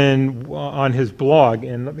on his blog.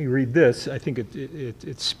 And let me read this. I think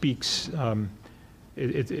it speaks,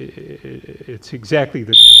 it's exactly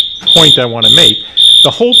the point I want to make. The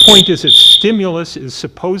whole point is that stimulus is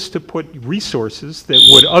supposed to put resources that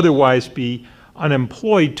would otherwise be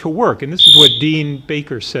unemployed to work. And this is what Dean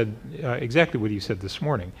Baker said, exactly what he said this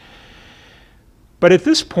morning. But at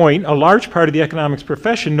this point, a large part of the economics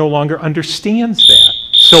profession no longer understands that.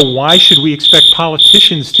 So why should we expect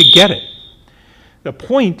politicians to get it? The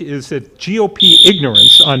point is that GOP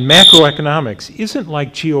ignorance on macroeconomics isn't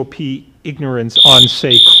like GOP ignorance on,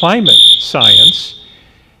 say, climate science.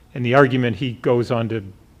 And the argument he goes on to,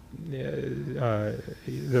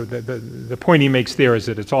 the point he makes there is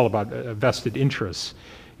that it's all about vested interests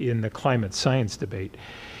in the climate science debate.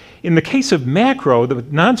 In the case of macro, the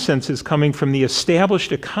nonsense is coming from the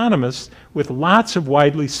established economists with lots of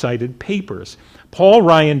widely cited papers. Paul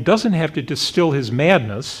Ryan doesn't have to distill his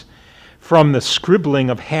madness from the scribbling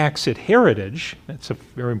of hacks at Heritage. That's a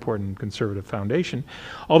very important conservative foundation.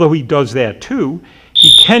 Although he does that too,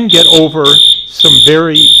 he can get over some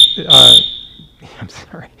very,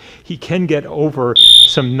 he can get over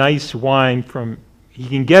some nice wine from, he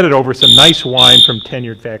can get it over some nice wine from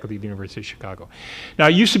tenured faculty at the University of Chicago. Now,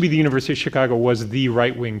 it used to be the University of Chicago was the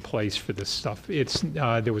right-wing place for this stuff.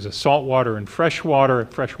 There was a saltwater and freshwater.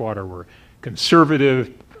 Freshwater were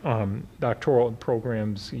conservative doctoral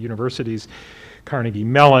programs, universities, Carnegie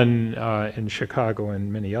Mellon in Chicago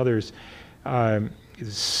and many others.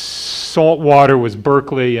 Saltwater was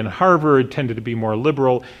Berkeley, and Harvard tended to be more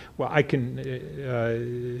liberal. Well, I can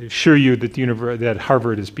assure you that, that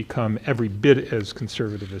Harvard has become every bit as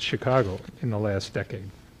conservative as Chicago in the last decade.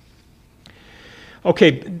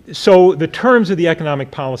 Okay, so the terms of the economic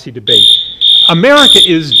policy debate. America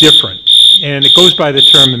is different, and it goes by the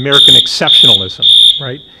term American exceptionalism,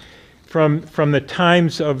 right? From the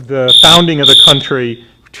times of the founding of the country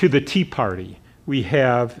to the Tea Party, we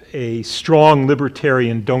have a strong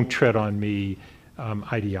libertarian, don't tread on me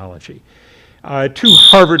ideology. Two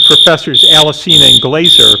Harvard professors, Alesina and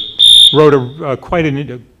Glaser, wrote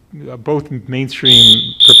both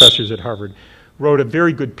mainstream professors at Harvard, wrote a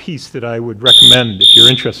very good piece that I would recommend if you're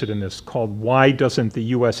interested in this, called Why Doesn't the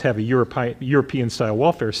U.S. Have a European-Style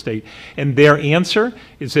Welfare State? And their answer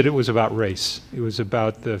is that it was about race. It was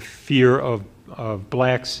about the fear of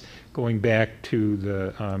blacks going back to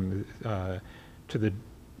the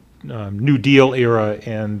New Deal era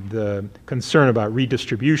and the concern about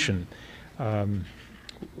redistribution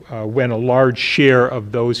when a large share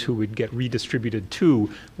of those who would get redistributed to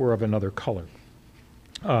were of another color.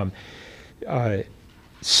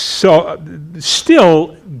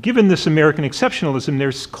 Still, given this American exceptionalism,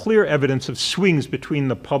 there's clear evidence of swings between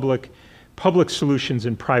the public solutions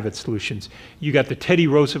and private solutions. You got the Teddy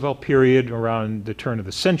Roosevelt period around the turn of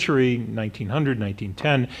the century, 1900,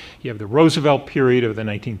 1910. You have the Roosevelt period of the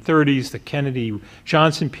 1930s, the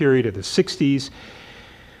Kennedy-Johnson period of the 60s.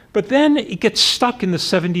 But then it gets stuck in the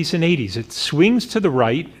 70s and 80s. It swings to the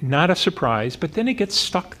right, not a surprise, but then it gets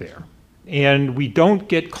stuck there. And we don't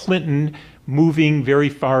get Clinton moving very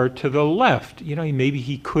far to the left. You know, maybe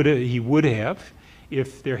he would have,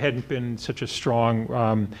 if there hadn't been such a strong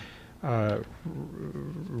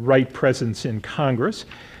right presence in Congress.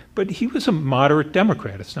 But he was a moderate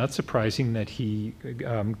Democrat. It's not surprising that he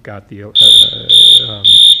got the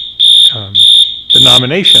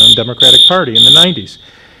nomination on the Democratic Party in the 90s.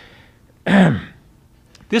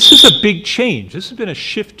 This is a big change. This has been a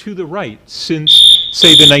shift to the right since,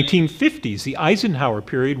 say, the 1950s, the Eisenhower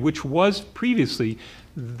period, which was previously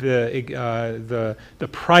the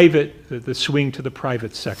swing to the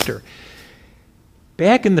private sector.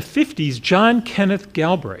 Back in the 50s, John Kenneth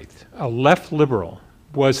Galbraith, a left liberal,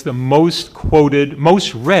 was the most quoted,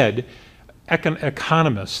 most read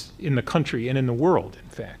economist in the country and in the world, in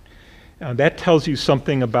fact. That tells you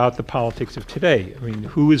something about the politics of today. I mean,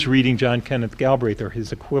 who is reading John Kenneth Galbraith or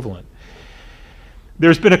his equivalent?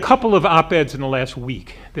 There's been a couple of op-eds in the last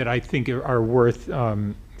week that I think are worth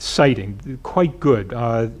citing, quite good.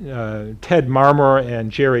 Ted Marmor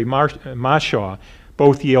and Jerry Mashaw,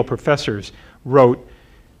 both Yale professors, wrote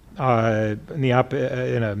in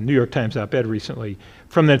a New York Times op-ed recently,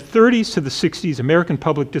 from the 30s to the 60s, American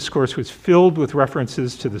public discourse was filled with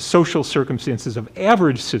references to the social circumstances of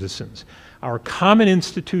average citizens, our common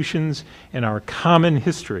institutions, and our common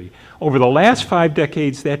history. Over the last 5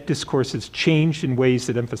 decades, that discourse has changed in ways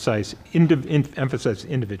that emphasize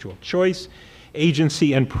individual choice,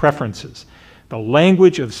 agency, and preferences. The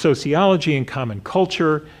language of sociology and common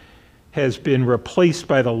culture has been replaced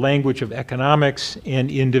by the language of economics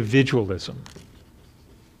and individualism.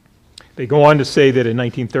 They go on to say that in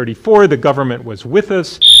 1934, the government was with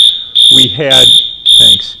us. We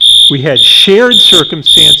had shared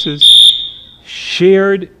circumstances,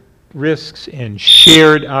 shared risks, and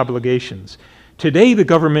shared obligations. Today, the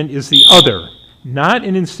government is the other, not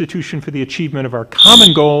an institution for the achievement of our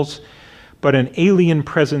common goals, but an alien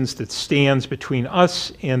presence that stands between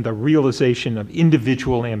us and the realization of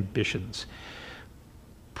individual ambitions.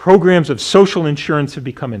 Programs of social insurance have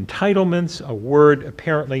become entitlements, a word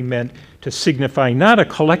apparently meant to signify not a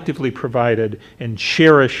collectively provided and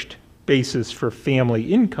cherished basis for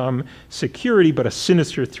family income security, but a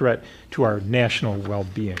sinister threat to our national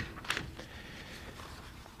well-being.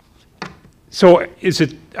 So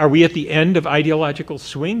are we at the end of ideological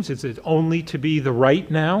swings? Is it only to be the right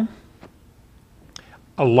now?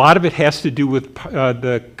 A lot of it has to do with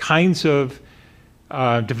the kinds of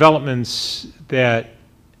developments that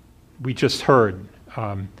we just heard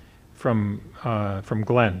from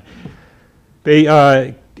Glen.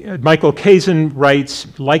 Michael Kazin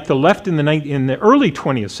writes, like the left in the early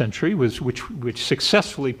 20th century, which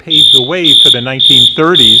successfully paved the way for the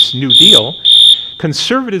 1930s New Deal,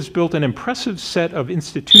 conservatives built an impressive set of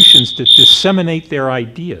institutions to disseminate their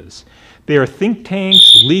ideas. They are think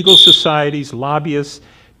tanks, legal societies, lobbyists.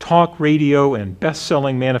 Talk radio and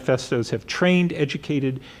best-selling manifestos have trained,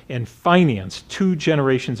 educated, and financed 2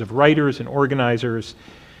 generations of writers and organizers.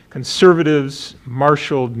 Conservatives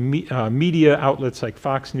marshaled media outlets like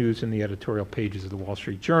Fox News and the editorial pages of the Wall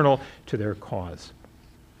Street Journal to their cause.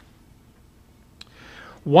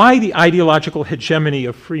 Why the ideological hegemony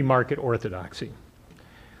of free market orthodoxy?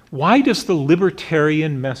 Why does the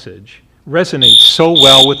libertarian message resonate so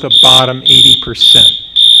well with the bottom 80%,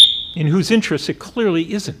 in whose interests it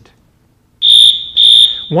clearly isn't?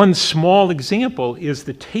 One small example is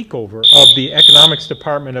the takeover of the economics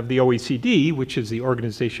department of the OECD, which is the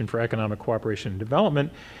Organization for Economic Cooperation and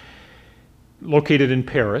Development, located in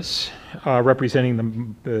Paris,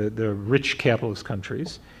 representing the rich capitalist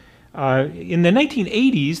countries. In the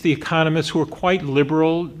 1980s, the economists were quite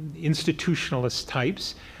liberal, institutionalist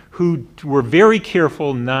types who were very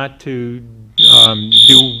careful not to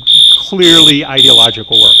do clearly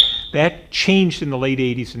ideological work. That changed in the late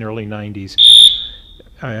 80s and early 90s.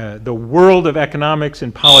 The world of economics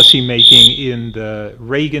and policy making in the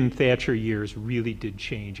Reagan-Thatcher years really did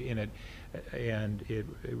change in it, and it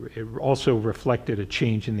also reflected a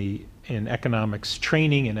change in economics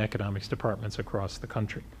training and economics departments across the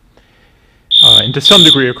country. And to some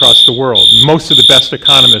degree across the world. Most of the best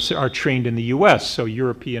economists are trained in the US, so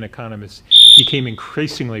European economists became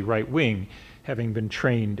increasingly right-wing, having been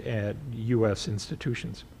trained at US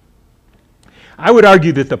institutions. I would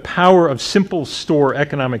argue that the power of simple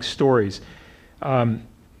economic stories,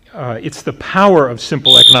 it's the power of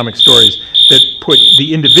simple economic stories that put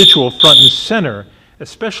the individual front and center,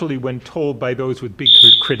 especially when told by those with big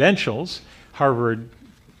credentials, Harvard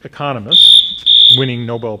economists winning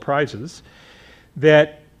Nobel Prizes,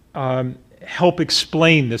 that help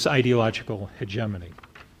explain this ideological hegemony.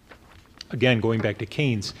 Again, going back to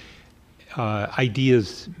Keynes,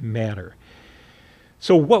 ideas matter.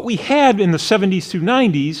 So what we had in the 70s through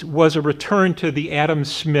 90s was a return to the Adam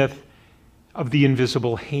Smith of the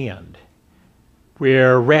invisible hand,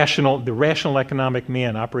 where the rational economic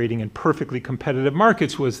man operating in perfectly competitive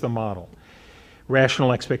markets was the model.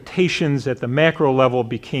 Rational expectations at the macro level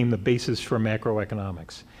became the basis for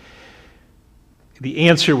macroeconomics. The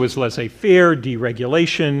answer was laissez-faire,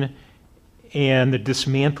 deregulation, and the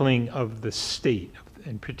dismantling of the state,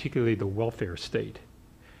 and particularly the welfare state.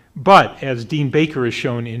 But as Dean Baker has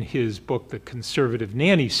shown in his book, The Conservative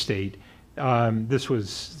Nanny State, this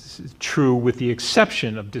was true with the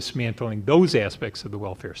exception of dismantling those aspects of the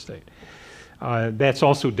welfare state. That's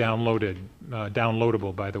also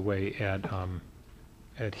downloadable, by the way,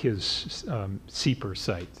 at his CEPR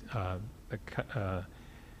site,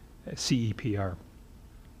 CEPR.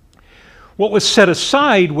 What was set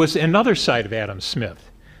aside was another side of Adam Smith,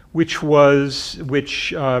 which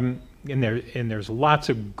and there's lots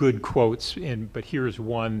of good quotes, but here's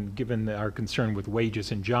one, given our concern with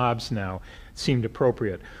wages and jobs now, seemed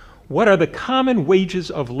appropriate. What are the common wages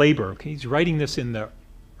of labor? He's writing this in the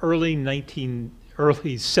early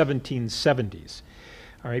 1770s,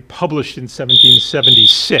 all right, published in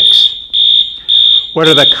 1776. What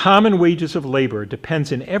are the common wages of labor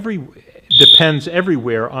depends everywhere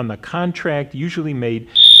on the contract usually made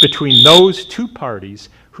between those two parties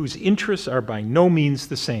whose interests are by no means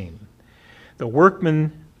the same. The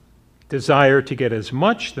workmen desire to get as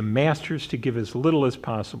much, the masters to give as little as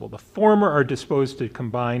possible. The former are disposed to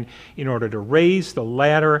combine in order to raise, the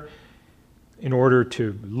latter in order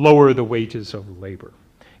to lower the wages of labor.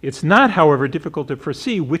 It's not, however, difficult to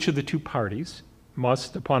foresee which of the two parties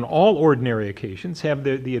must, upon all ordinary occasions, have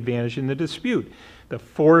the advantage in the dispute,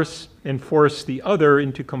 enforce the other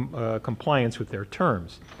into compliance with their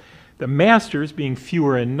terms. The masters, being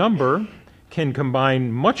fewer in number, can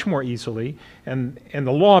combine much more easily, and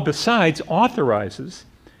the law besides authorizes,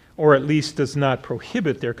 or at least does not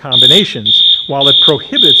prohibit their combinations, while it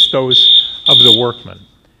prohibits those of the workmen.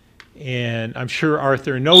 And I'm sure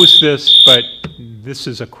Arthur knows this, but this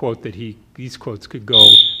is a quote that these quotes could go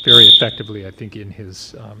very effectively, I think, in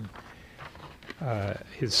his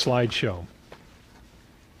slideshow.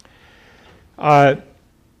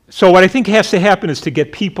 So what I think has to happen is to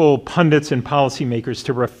get people, pundits and policymakers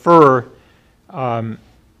to refer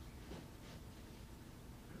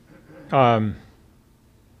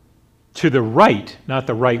to the right, not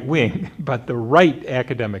the right wing, but the right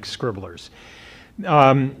academic scribblers.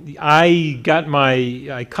 I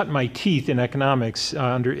cut my teeth in economics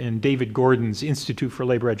in David Gordon's Institute for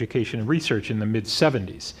Labor Education and Research in the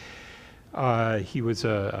mid-70s. He was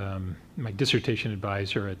my dissertation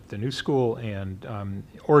advisor at the New School and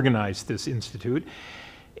organized this institute.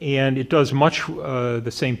 And it does much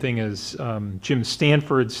the same thing as Jim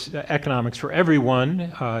Stanford's Economics for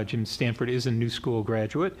Everyone. Jim Stanford is a New School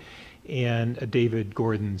graduate and a David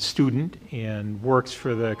Gordon student, and works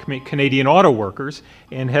for the Canadian Auto Workers,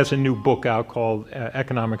 and has a new book out called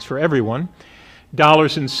Economics for Everyone.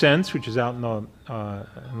 Dollars and Cents, which is out in the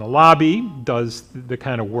lobby, does the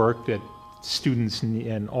kind of work that students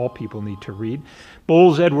and all people need to read.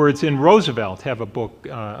 Bowles, Edwards, and Roosevelt have a book,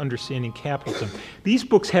 Understanding Capitalism. These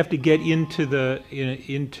books have to get into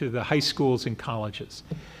the high schools and colleges,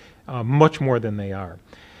 much more than they are.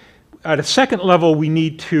 At a second level, we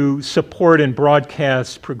need to support and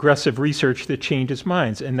broadcast progressive research that changes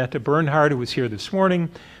minds. And Netta Bernhard, who was here this morning,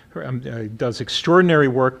 does extraordinary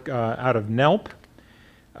work out of NELP,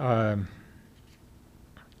 the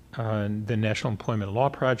National Employment Law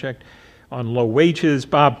Project, on low wages.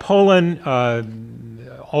 Bob Poland,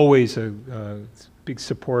 always a big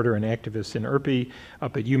supporter and activist in IRPI,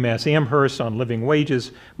 up at UMass Amherst on living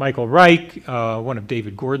wages. Michael Reich, one of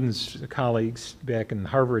David Gordon's colleagues back in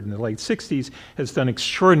Harvard in the late 60s, has done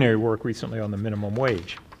extraordinary work recently on the minimum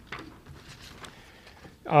wage.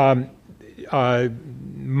 My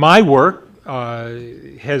work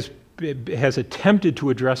has attempted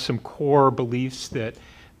to address some core beliefs that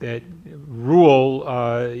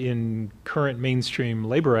rule in current mainstream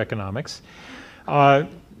labor economics.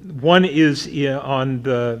 One is on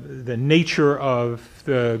the nature of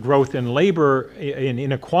the growth in labor in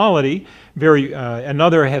inequality.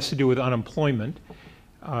 Another has to do with unemployment.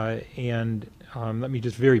 Let me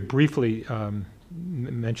just very briefly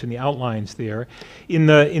mention the outlines there. In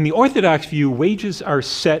the orthodox view, wages are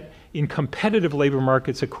set in competitive labor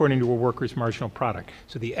markets according to a worker's marginal product.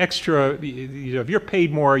 So the extra, if you're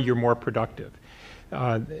paid more, you're more productive.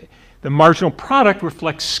 The marginal product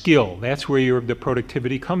reflects skill. That's where the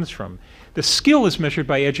productivity comes from. The skill is measured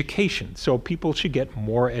by education, so people should get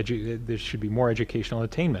there should be more educational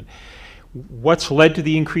attainment. What's led to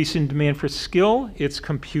the increase in demand for skill? It's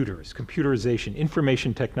computers, computerization,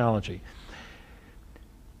 information technology.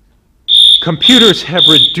 Computers have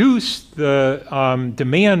reduced the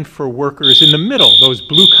demand for workers in the middle, those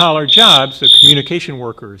blue-collar jobs, the communication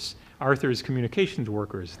workers, Arthur's communications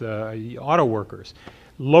workers, the auto workers.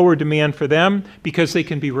 Lower demand for them because they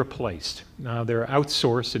can be replaced. Now they're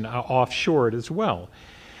outsourced and offshored as well.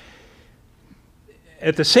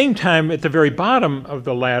 At the same time, at the very bottom of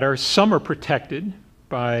the ladder, some are protected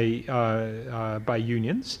by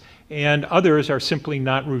unions, and others are simply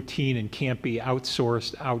not routine and can't be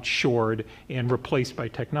outsourced, outshored, and replaced by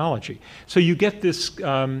technology. So you get this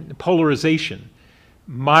polarization.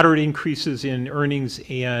 Moderate increases in earnings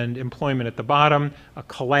and employment at the bottom, a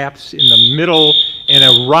collapse in the middle, and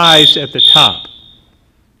a rise at the top.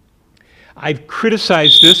 I've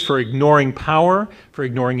criticized this for ignoring power, for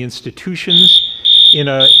ignoring institutions, in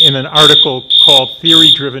an article called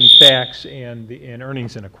Theory-Driven Facts and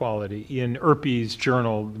Earnings Inequality in Earpy's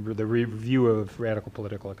journal, the Review of Radical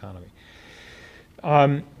Political Economy.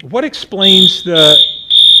 What explains the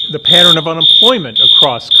pattern of unemployment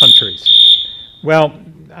across countries? Well,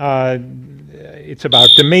 it's about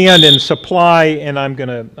demand and supply, and I'm going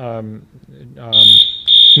to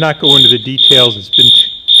not go into the details. It's been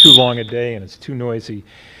too long a day and it's too noisy.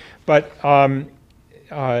 But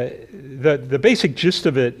the basic gist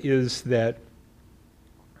of it is that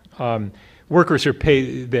workers are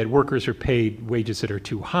paid wages that are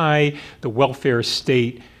too high. The welfare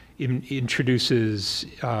state introduces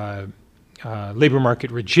labor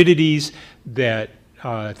market rigidities that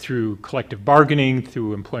through collective bargaining,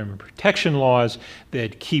 through employment protection laws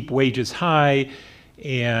that keep wages high,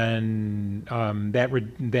 and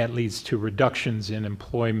that leads to reductions in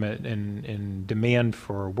employment and demand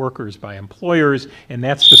for workers by employers, and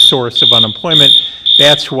that's the source of unemployment.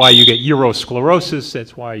 That's why you get Eurosclerosis.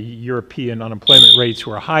 That's why European unemployment rates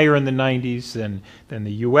were higher in the 90s than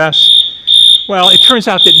the U.S. Well, it turns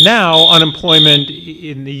out that now unemployment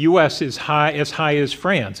in the U.S. is as high as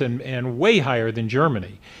France and way higher than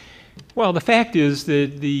Germany. Well, the fact is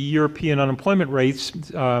that the European unemployment rates,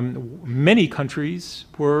 many countries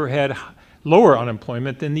had lower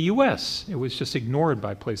unemployment than the U.S. It was just ignored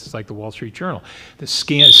by places like the Wall Street Journal. The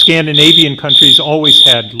Scandinavian countries always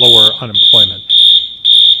had lower unemployment.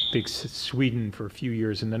 Big Sweden for a few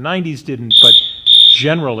years in the 90s didn't, but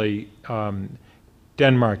generally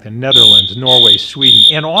Denmark, the Netherlands, Norway, Sweden,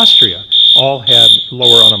 and Austria all had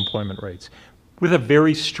lower unemployment rates, with a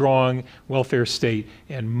very strong welfare state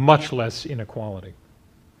and much less inequality.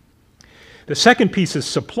 The second piece is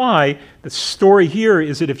supply. The story here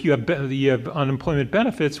is that if you have unemployment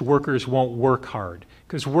benefits, workers won't work hard,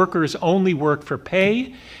 because workers only work for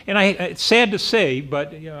pay. And it's sad to say,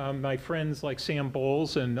 but my friends like Sam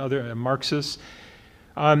Bowles and other Marxists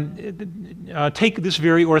take this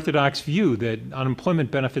very orthodox view that unemployment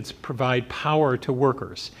benefits provide power to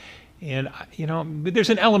workers. And there's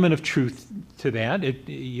an element of truth to that.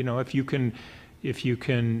 If you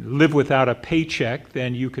can live without a paycheck,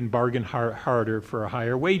 then you can bargain harder for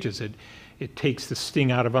higher wages. It takes the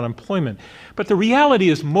sting out of unemployment. But the reality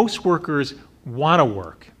is most workers want to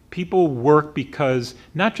work. People work because,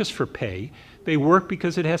 not just for pay, they work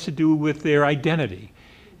because it has to do with their identity.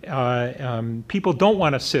 People don't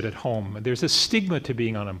want to sit at home. There's a stigma to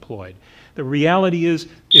being unemployed. The reality is,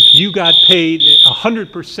 if you got paid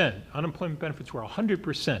 100%, unemployment benefits were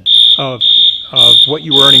 100% of what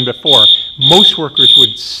you were earning before, most workers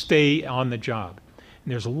would stay on the job.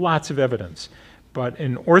 And there's lots of evidence. But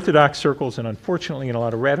in orthodox circles, and unfortunately in a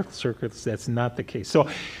lot of radical circles, that's not the case.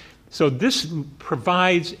 So this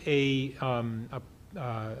provides a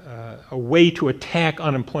way to attack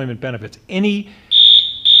unemployment benefits. Any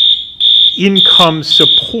income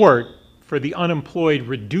support for the unemployed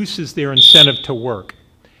reduces their incentive to work.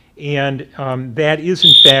 And that is,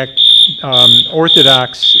 in fact,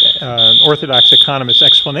 orthodox economists'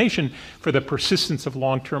 explanation for the persistence of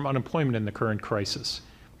long-term unemployment in the current crisis.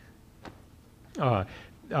 If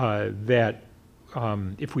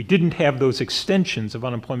we didn't have those extensions of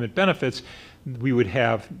unemployment benefits, we would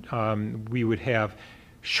have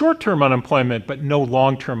short-term unemployment, but no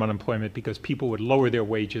long-term unemployment, because people would lower their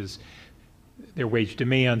wages, their wage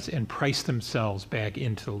demands, and price themselves back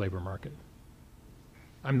into the labor market.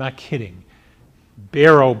 I'm not kidding.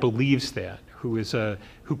 Barrow believes that, who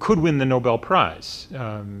could win the Nobel Prize.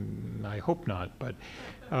 I hope not, but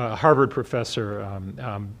Harvard professor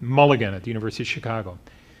Mulligan at the University of Chicago,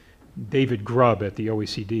 David Grubb at the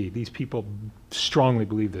OECD. These people strongly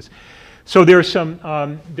believe this. So there's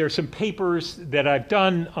some papers that I've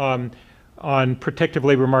done on protective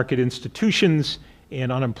labor market institutions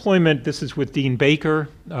and unemployment. This is with Dean Baker,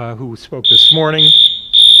 who spoke this morning.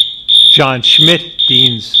 John Schmidt,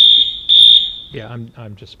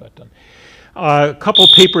 I'm just about done. A couple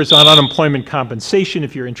papers on unemployment compensation,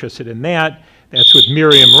 if you're interested in that. That's with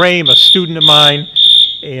Miriam Rehm, a student of mine.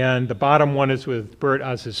 And the bottom one is with Bert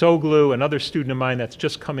Azizoglu, another student of mine that's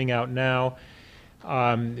just coming out now,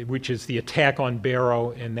 which is the attack on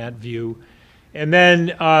Barrow and that view. And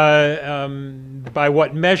then by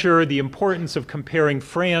what measure, the importance of comparing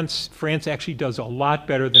France. France actually does a lot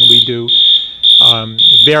better than we do.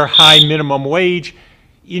 Their high minimum wage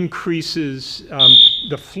increases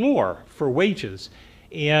the floor for wages.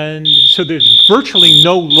 And so there's virtually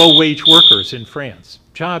no low-wage workers in France.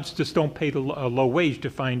 Jobs just don't pay a low wage,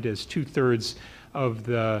 defined as 2/3 of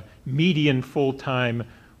the median full-time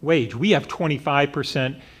wage. We have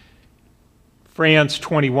 25%. France,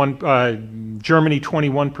 21, Germany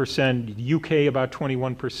 21%, UK about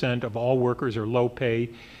 21% of all workers are low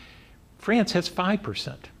paid. France has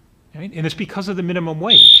 5%, right? And it's because of the minimum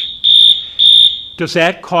wage. Does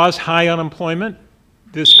that cause high unemployment?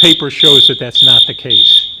 This paper shows that that's not the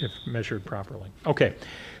case if measured properly. Okay,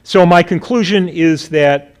 so my conclusion is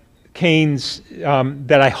that Keynes,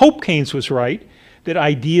 that I hope Keynes was right, that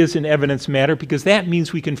ideas and evidence matter, because that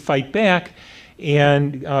means we can fight back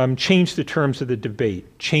and change the terms of the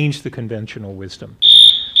debate, change the conventional wisdom.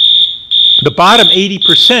 The bottom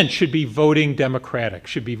 80% should be voting Democratic,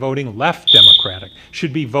 should be voting left Democratic,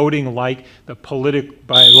 should be voting like like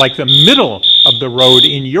the middle of the road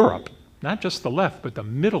in Europe, not just the left, but the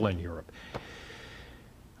middle in Europe.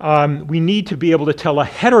 We need to be able to tell a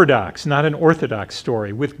heterodox, not an orthodox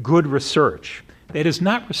story with good research. That is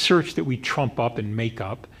not research that we trump up and make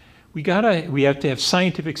up. We have to have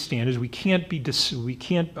scientific standards. We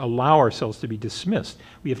can't allow ourselves to be dismissed.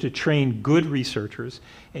 We have to train good researchers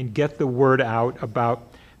and get the word out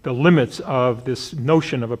about the limits of this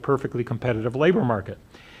notion of a perfectly competitive labor market.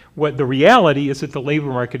 What the reality is that the labor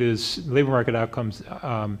market outcomes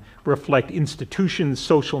reflect institutions,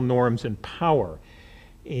 social norms, and power.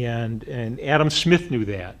 And Adam Smith knew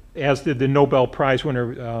that, as did the Nobel Prize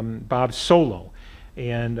winner Bob Solow,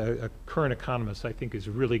 and a current economist I think is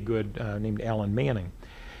really good named Alan Manning.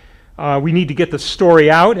 We need to get the story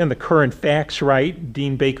out and the current facts right.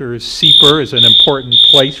 Dean Baker's CEPR is an important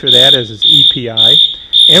place for that, as is EPI.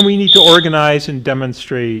 And we need to organize and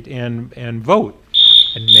demonstrate and vote.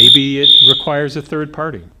 And maybe it requires a third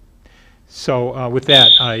party. So with that,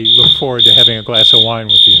 I look forward to having a glass of wine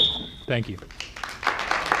with you. Thank you.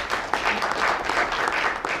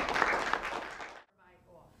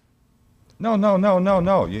 No.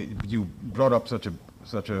 You brought up such a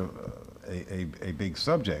big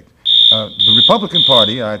subject. The Republican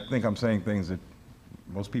Party, I think I'm saying things that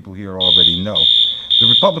most people here already know. The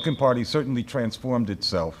Republican Party certainly transformed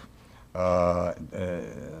itself after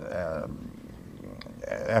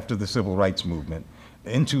the Civil Rights Movement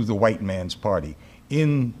into the white man's party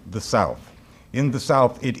in the South. In the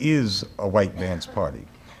South, it is a white man's party.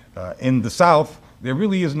 In the South, there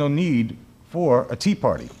really is no need for a Tea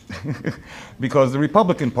Party because the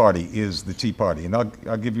Republican Party is the Tea Party. And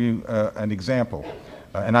I'll give you an example.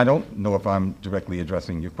 And I don't know if I'm directly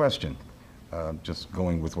addressing your question, just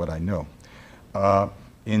going with what I know.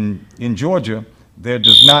 In Georgia, there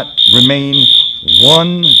does not remain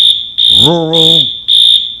one rural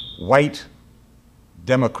white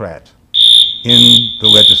Democrat in the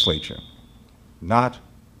legislature. Not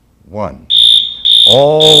one.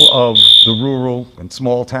 All of the rural and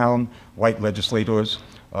small town white legislators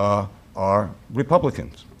are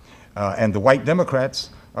Republicans. And the white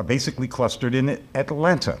Democrats are basically clustered in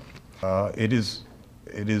Atlanta. It is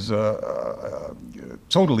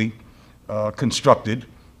totally constructed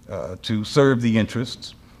to serve the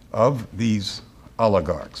interests of these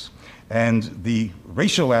oligarchs. And the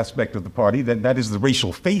racial aspect of the party, that is the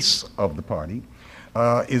racial face of the party,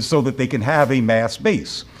 is so that they can have a mass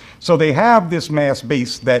base. So they have this mass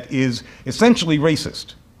base that is essentially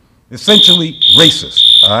racist,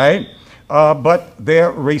 all right? But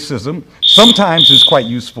their racism sometimes is quite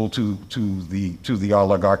useful to the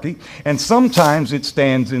oligarchy, and sometimes it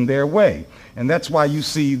stands in their way. And that's why you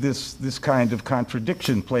see this kind of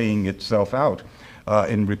contradiction playing itself out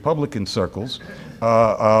in Republican circles,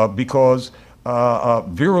 because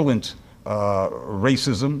virulent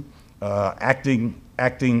racism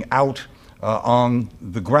acting out on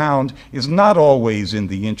the ground is not always in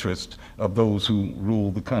the interest of those who rule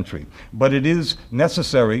the country. But it is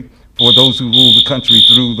necessary for those who rule the country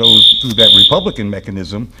through that Republican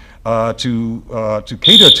mechanism to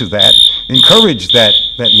cater to that, encourage that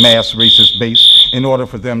mass racist base in order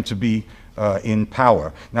for them to be in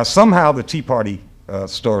power. Now somehow the Tea Party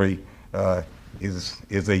story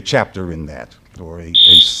is a chapter in that, or a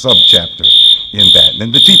sub-chapter in that.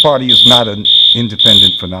 And the Tea Party is not an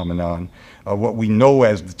independent phenomenon. What we know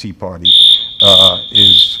as the Tea Party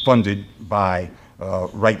is funded by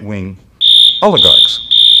right-wing oligarchs,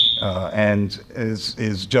 and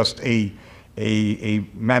is just a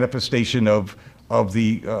manifestation of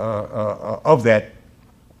that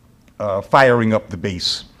firing up the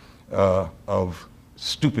base of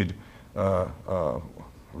stupid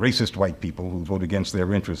racist white people who vote against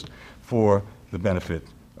their interest for the benefit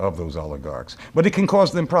of those oligarchs. But it can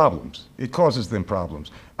cause them problems. It causes them problems.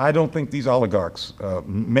 I don't think these oligarchs,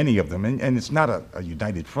 many of them, and it's not a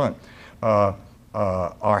united front,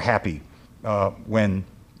 are happy when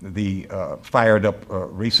the fired up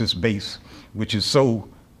racist base, which is so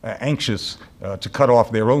anxious to cut off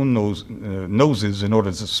their own noses in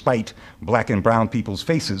order to spite black and brown people's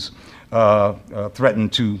faces, threaten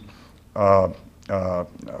to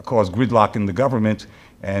cause gridlock in the government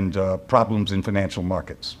and problems in financial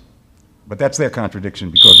markets. But that's their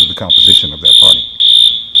contradiction because of the composition of that party.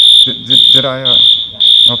 Did I?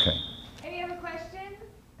 Okay.